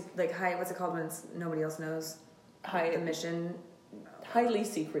high, what's it called when it's nobody else knows? The mission. Highly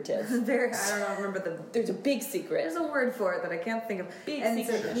secretive. Very, I don't know, remember There's a big secret. there's a word for it that I can't think of. Big and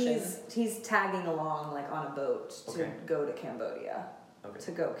secret so mission. he's tagging along like on a boat to Okay. go to Cambodia Okay.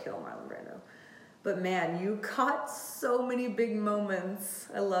 to go kill Marlon Brando. But man, you caught so many big moments.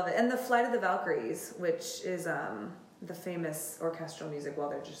 I love it. And the Flight of the Valkyries, which is the famous orchestral music while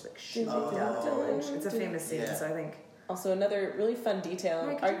they're just like shooting down a village. It's a famous scene, Yeah. so I think. Also, another really fun detail,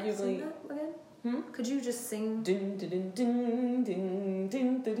 Mary, could you arguably. sing that again? Could you just sing? Dun, dun, dun, dun, dun,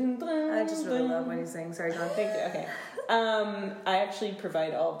 dun, dun, dun, I just really love when you sing. Sorry, John. Thank you. Okay. I actually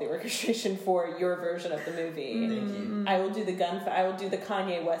provide all of the orchestration for your version of the movie. Thank you. I will do the gunfire. I will do the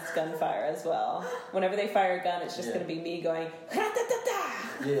Kanye West gunfire as well. Whenever they fire a gun, it's just Yeah. going to be me going. "Ra-ta-ta-ta!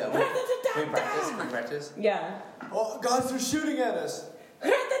 Yeah. Wait. Ra-ta-ta-ta-ta!" Can we practice? Can we practice? Yeah. Oh, guys, they're shooting at us.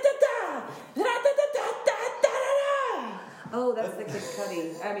 Ra-ta-ta-ta! Ra-ta-ta-ta-ta-ta-ta-ta! Oh, that's the Kid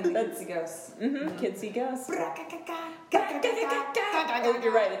Cudi. I mean, the That's- Kid See Ghosts. Kids see ghosts. Oh,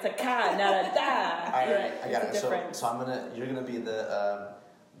 you're right. It's a ka, not a da. Alright, You're right. I got It's it. a difference. So you're gonna be the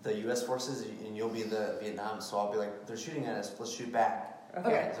U.S. forces, and you'll be the Vietnam. So I'll be like, they're shooting at us. Let's shoot back.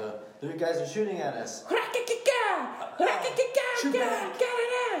 Okay. So the guys are shooting at us. Shoot back.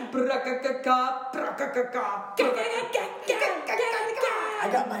 I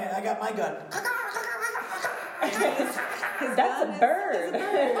got my gun. That's a bird.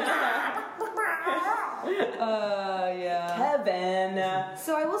 Yeah. Kevin.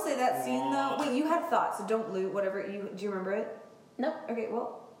 So I will say that scene though. Wait, you had thoughts, so don't loot whatever you. Do you remember it? Nope. Okay,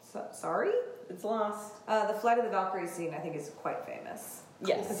 well, sorry. It's lost. The Flight of the Valkyries scene I think is quite famous.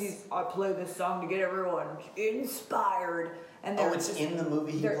 Yes. Because I play this song to get everyone inspired. And Oh, they're it's just, in the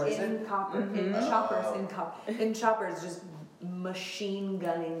movie he they're plays in it? Copper, in Choppers, in Choppers, just machine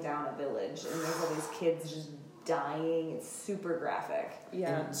gunning down a village, and there's all these kids just dying. It's super graphic.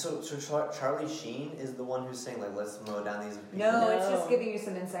 Yeah. And so Charlie Sheen is the one who's saying like, let's mow down these people. No, it's No. just giving you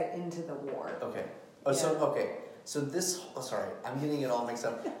some insight into the war. Okay. Oh, So this. Oh, sorry, I'm getting it all mixed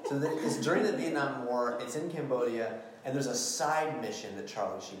up. So it's during the Vietnam War. It's in Cambodia, and there's a side mission that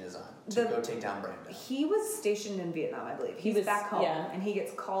Charlie Sheen is on to go take down Brando. He was stationed in Vietnam, I believe. He's was- back home, yeah. and he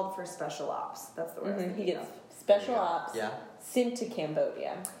gets called for special ops. That's the word. I was He thinking gets of. special ops Yeah. sent to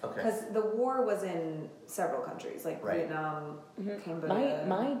Cambodia. Okay. Because the war was in several countries, like Right. Vietnam, Cambodia.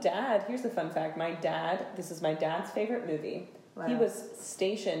 My dad, here's the fun fact. This is my dad's favorite movie. Wow. He was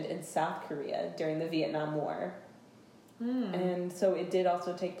stationed in South Korea during the Vietnam War. Hmm. And so it did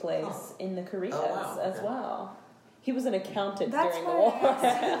also take place in the Koreas wow, as okay. well. He was an accountant That's during the why war.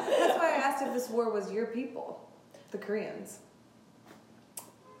 that's why I asked if this war was your people, the Koreans.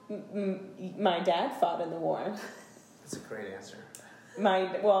 My dad fought in the war. That's a great answer.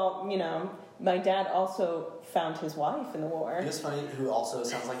 My dad also found his wife in the war. You know what's funny? Who also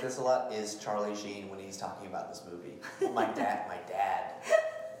sounds like this a lot is Charlie Sheen when he's talking about this movie. My dad. My dad.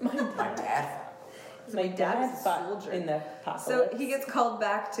 My dad was a fought soldier. in the So apocalypse. he gets called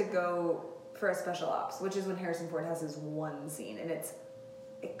back to go for a special ops, which is when Harrison Ford has his one scene, and it's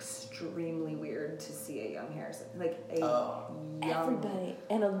extremely weird to see a young Harrison, like a young. Everybody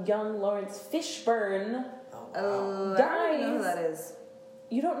and a young Lawrence Fishburne. Oh, I don't even know who dies. that is.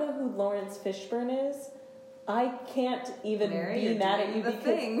 You don't know who Lawrence Fishburne is? I can't even Mary, be you're mad at doing you the because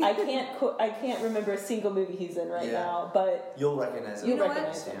thing. I can't remember a single movie he's in right Yeah. now. But You'll recognize it. You You know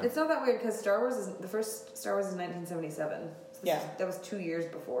recognize what? him. It's not that weird because the first Star Wars is 1977. So Yeah. that was 2 years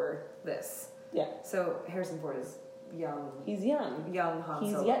before this. yeah, So Harrison Ford is young he's young, Han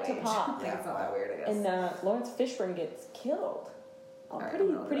He's Solo yet to age. pop. I think it's not that weird, I guess. and Lawrence Fishburne gets killed. I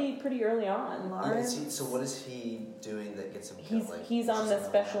don't know Pretty early on. So what is he doing that gets him killed? He's on the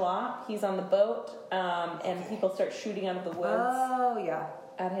special op. He's on the boat, and people start shooting out of the woods Oh yeah,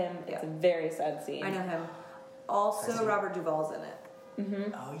 at him. It's Yeah. a very sad scene. I know him. Also, I see. Robert Duvall's in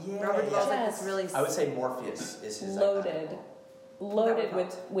it. Oh yeah. Robert Duvall's yeah. like Yes. this really. I would say Morpheus is his Loaded That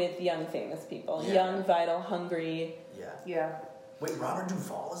would with young famous people, Yeah. young, vital, hungry. Yeah. Yeah. Wait, Robert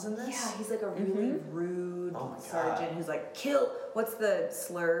Duvall is in this? Yeah, he's like a really rude Oh my God. sergeant who's like, kill. What's the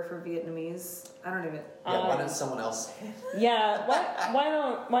slur for Vietnamese? I don't even. Yeah. Why doesn't someone else say it? Yeah,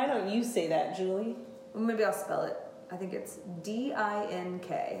 why don't you say that, Julie? Well, maybe I'll spell it. I think it's Dink. I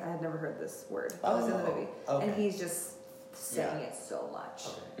had never heard this word. It was in the movie. okay. And he's just saying Yeah. it so much.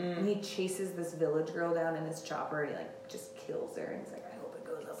 Okay. And he chases this village girl down in his chopper and he like just kills her. And he's like, I hope it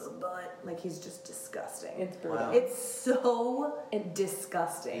goes up her butt. Like he's just disgusting. It's brutal. Wow. It's so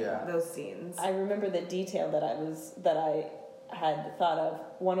disgusting, Yeah. those scenes. I remember the detail that I had thought of.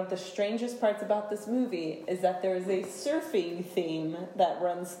 One of the strangest parts about this movie is that there is a surfing theme that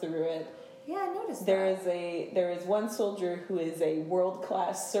runs through it, Yeah, I noticed there that. there is one soldier who is a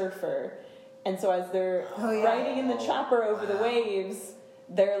world-class surfer, and so as they're yeah. riding in the chopper over the waves,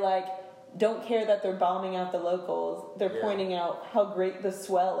 they're like, don't care that they're bombing out the locals. They're pointing out how great the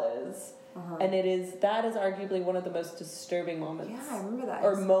swell is. And that is arguably one of the most disturbing moments. Yeah, I remember that.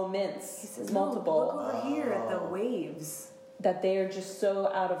 Or moments, He says, multiple. No, look over here at the waves. That they are just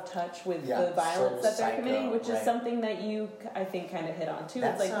so out of touch with the violence that they're committing, which is something that you, I think, kind of hit on too.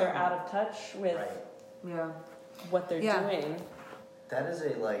 It's like they're out of touch with what they're doing. That is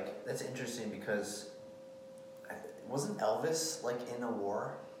that's interesting because wasn't Elvis like in a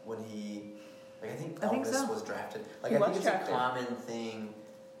war when he, I think Elvis was drafted. Like, I think it's a common thing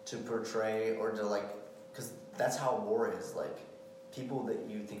to portray or to because that's how war is. Like, people that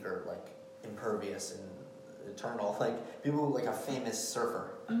you think are like impervious and eternal, like people like a famous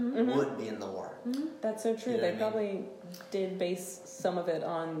surfer would be in the war. That's so true. They probably did base some of it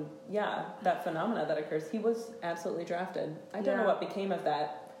on that phenomena that occurs. He was absolutely drafted. I don't know what became of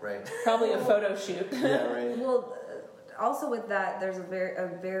that. Right. Probably a photo shoot. Yeah, right. Well, also with that, there's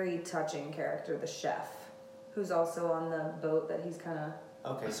a very touching character, the chef, who's also on the boat that he's kind of.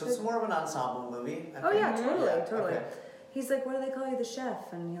 Okay, so it's more of an ensemble movie. Oh yeah, totally. Okay. He's like, what do they call you, the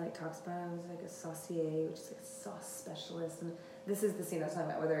chef? And he like talks about him as like a saucier, which is like a sauce specialist. And this is the scene I was talking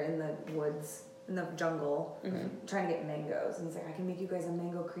about where they're in the woods, in the jungle, trying to get mangoes. And he's like, I can make you guys a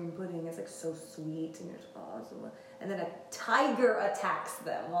mango cream pudding. It's like so sweet. And you're just, and then a tiger attacks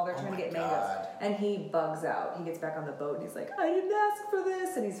them while they're trying to get mangoes. And he bugs out. He gets back on the boat and he's like, I didn't ask for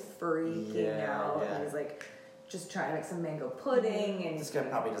this. And he's freaking out. And he's like, just trying to make some mango pudding. And this guy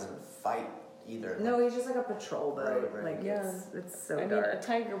probably doesn't fight either. No, he's just like a patrol boat. Right. Like, it's so I dark. mean, a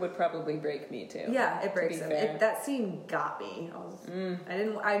tiger would probably break me too. Yeah, it breaks him. That scene got me.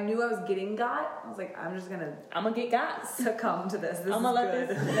 I knew I was getting got. I was like, I'm gonna get got. Succumb to this. I'm gonna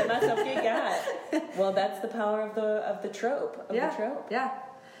let myself get got. Well, that's the power of the trope. The trope. Yeah.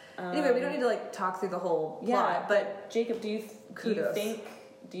 Anyway, we don't need to like talk through the whole plot, but Jacob, do you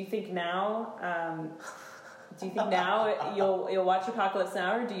think now? Do you think now you'll watch Apocalypse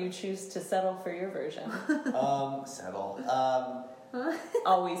Now, or do you choose to settle for your version? Settle.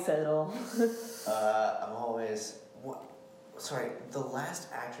 Always settle. I'm always. Sorry, the last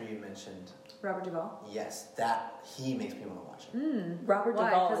actor you mentioned. Robert Duvall. Yes, that he makes me want to watch it. Robert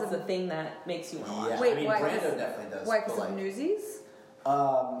Duvall is the thing that makes you want to watch it. Wait, I mean, Brando definitely does. Why? Because of Newsies?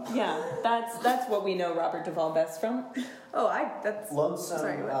 Yeah, that's what we know Robert Duvall best from. That's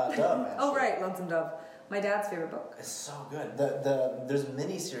Lonesome Dove. Actually. Oh right, Lonesome Dove. My dad's favorite book. It's so good. There's a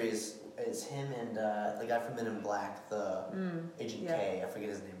miniseries. It's him and the guy from Men in Black, the Agent K. I forget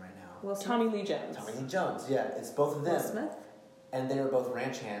his name right now. Tommy Lee Jones. Tommy Lee Jones. Yeah, it's both of them. Will Smith. And they were both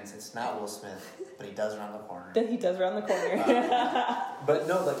ranch hands. It's not Will Smith, but he does around the corner. He does around the corner. But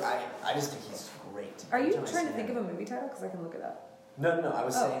no, I just think he's great. Are you trying to think of a movie title? Because I can look it up. No. I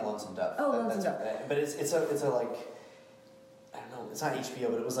was saying Lonesome Dove. Oh, Lonesome Dove. But it's a like. I don't know. It's not HBO,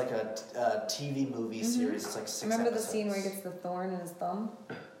 but it was like a TV movie series. It's like 6 Remember episodes. the scene where he gets the thorn in his thumb?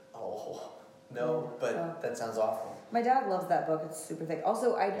 Oh, no, but that sounds awful. My dad loves that book. It's super thick.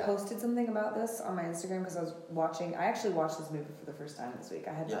 Also, I posted something about this on my Instagram because I actually watched this movie for the first time this week.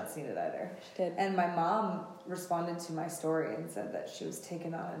 I had not seen it either. She did. And my mom responded to my story and said that she was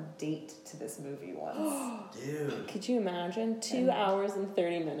taken on a date to this movie once. Dude. Could you imagine? 2 hours and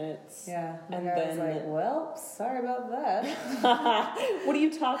 30 minutes. Yeah. And I was then like, well, sorry about that. What do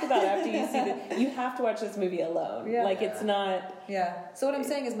you talk about after you see it? You have to watch this movie alone. Yeah. Like, it's not... Yeah. So what I'm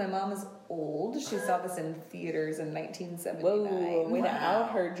saying is my mom is old. She saw this in theaters in 1979. Whoa, way to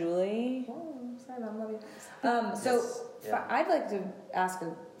out her, Julie. Oh, sorry, Mom, love you. I'd like to ask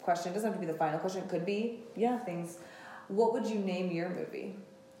a question. It doesn't have to be the final question. It could be things. What would you name your movie?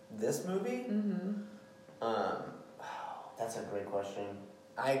 This movie? That's a great question.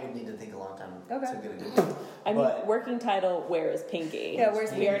 I would need to think a long time to get a good one. I mean, working title, Where is Pinky? Yeah, where's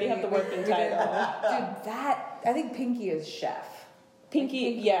Pinky? We already have the working title. Dude, I think Pinky is chef.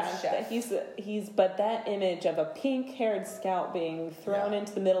 Pinky chef. But that image of a pink-haired scout being thrown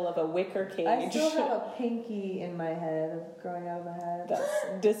into the middle of a wicker cage. I still have a pinky in my head, growing out of my head.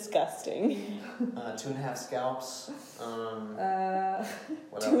 That's disgusting. 2.5 Scalps.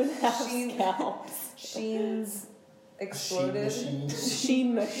 What 2.5 scalps. Sheen's Exploded.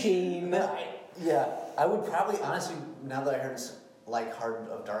 Sheen Machine. I would probably, honestly, now that I heard Heart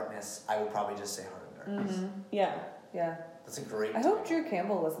of Darkness, I would probably just say Heart of Darkness. Yeah. That's a great I hope Drew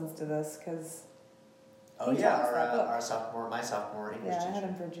Campbell listens to this, because... my sophomore English teacher. I had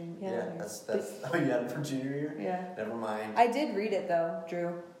him for junior. Yeah, that's oh, you had him for junior year? Yeah. Never mind. I did read it, though,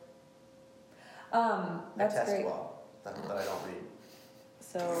 Drew. That's I test great. well, but I don't read.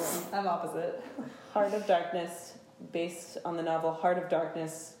 So, I'm opposite. Heart of Darkness, based on the novel Heart of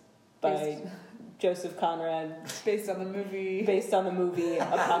Darkness by Based- Joseph Conrad, Based on the movie. based on the movie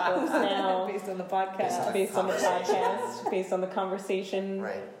Apocalypse Now, Based on the podcast. based on the Conversation. podcast, based on the conversation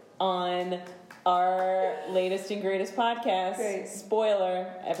Right. on our latest and greatest podcast. Great.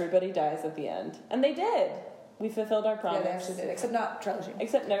 Spoiler, everybody dies at the end. And they did. We fulfilled our Yeah, promise. they actually did, except not Charlie Sheen.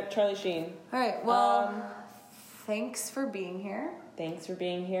 Except no, Charlie Sheen. All right, well, Um, thanks for being here. Thanks for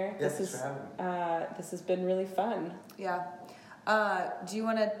being here. Yeah, thanks for having me. This has been really fun. Yeah. Do you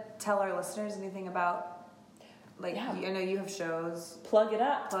want to tell our listeners anything about, like, Yeah. I know you have shows. Plug it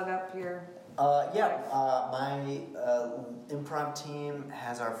up. Plug up your. My improv team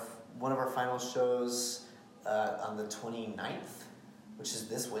has one of our final shows on the 29th, which is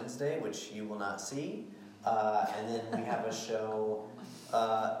this Wednesday, which you will not see. And then we have a show,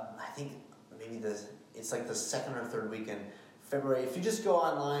 I think maybe it's like the second or third weekend, February. If you just go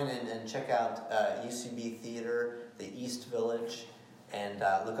online and check out UCB Theater, the East Village, and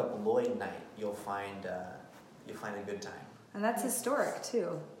look up Lloyd Night, you'll find a good time. And that's historic,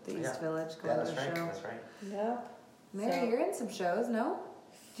 too, the East Yeah. Village. Yeah, going that's to the right. show. That's right. Yep. Mary, So- you're in some shows, no?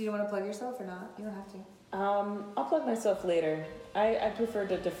 Do you want to plug yourself or not? You don't have to. I'll plug myself later. I prefer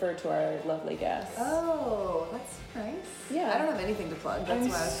to defer to our lovely guests. Oh, that's nice. Yeah. I don't have anything to plug. That's I'm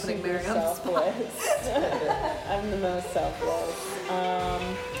why I was putting super Mary on the spot. selfless. I'm the most selfless.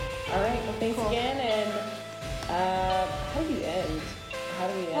 All right. Well, thanks Cool. again. And how do you end? How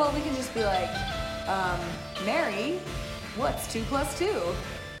do we end? Well, we can just be like, Mary, what's 2 + 2?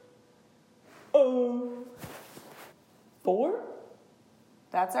 4?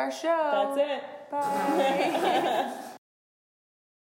 That's our show. That's it. Bye.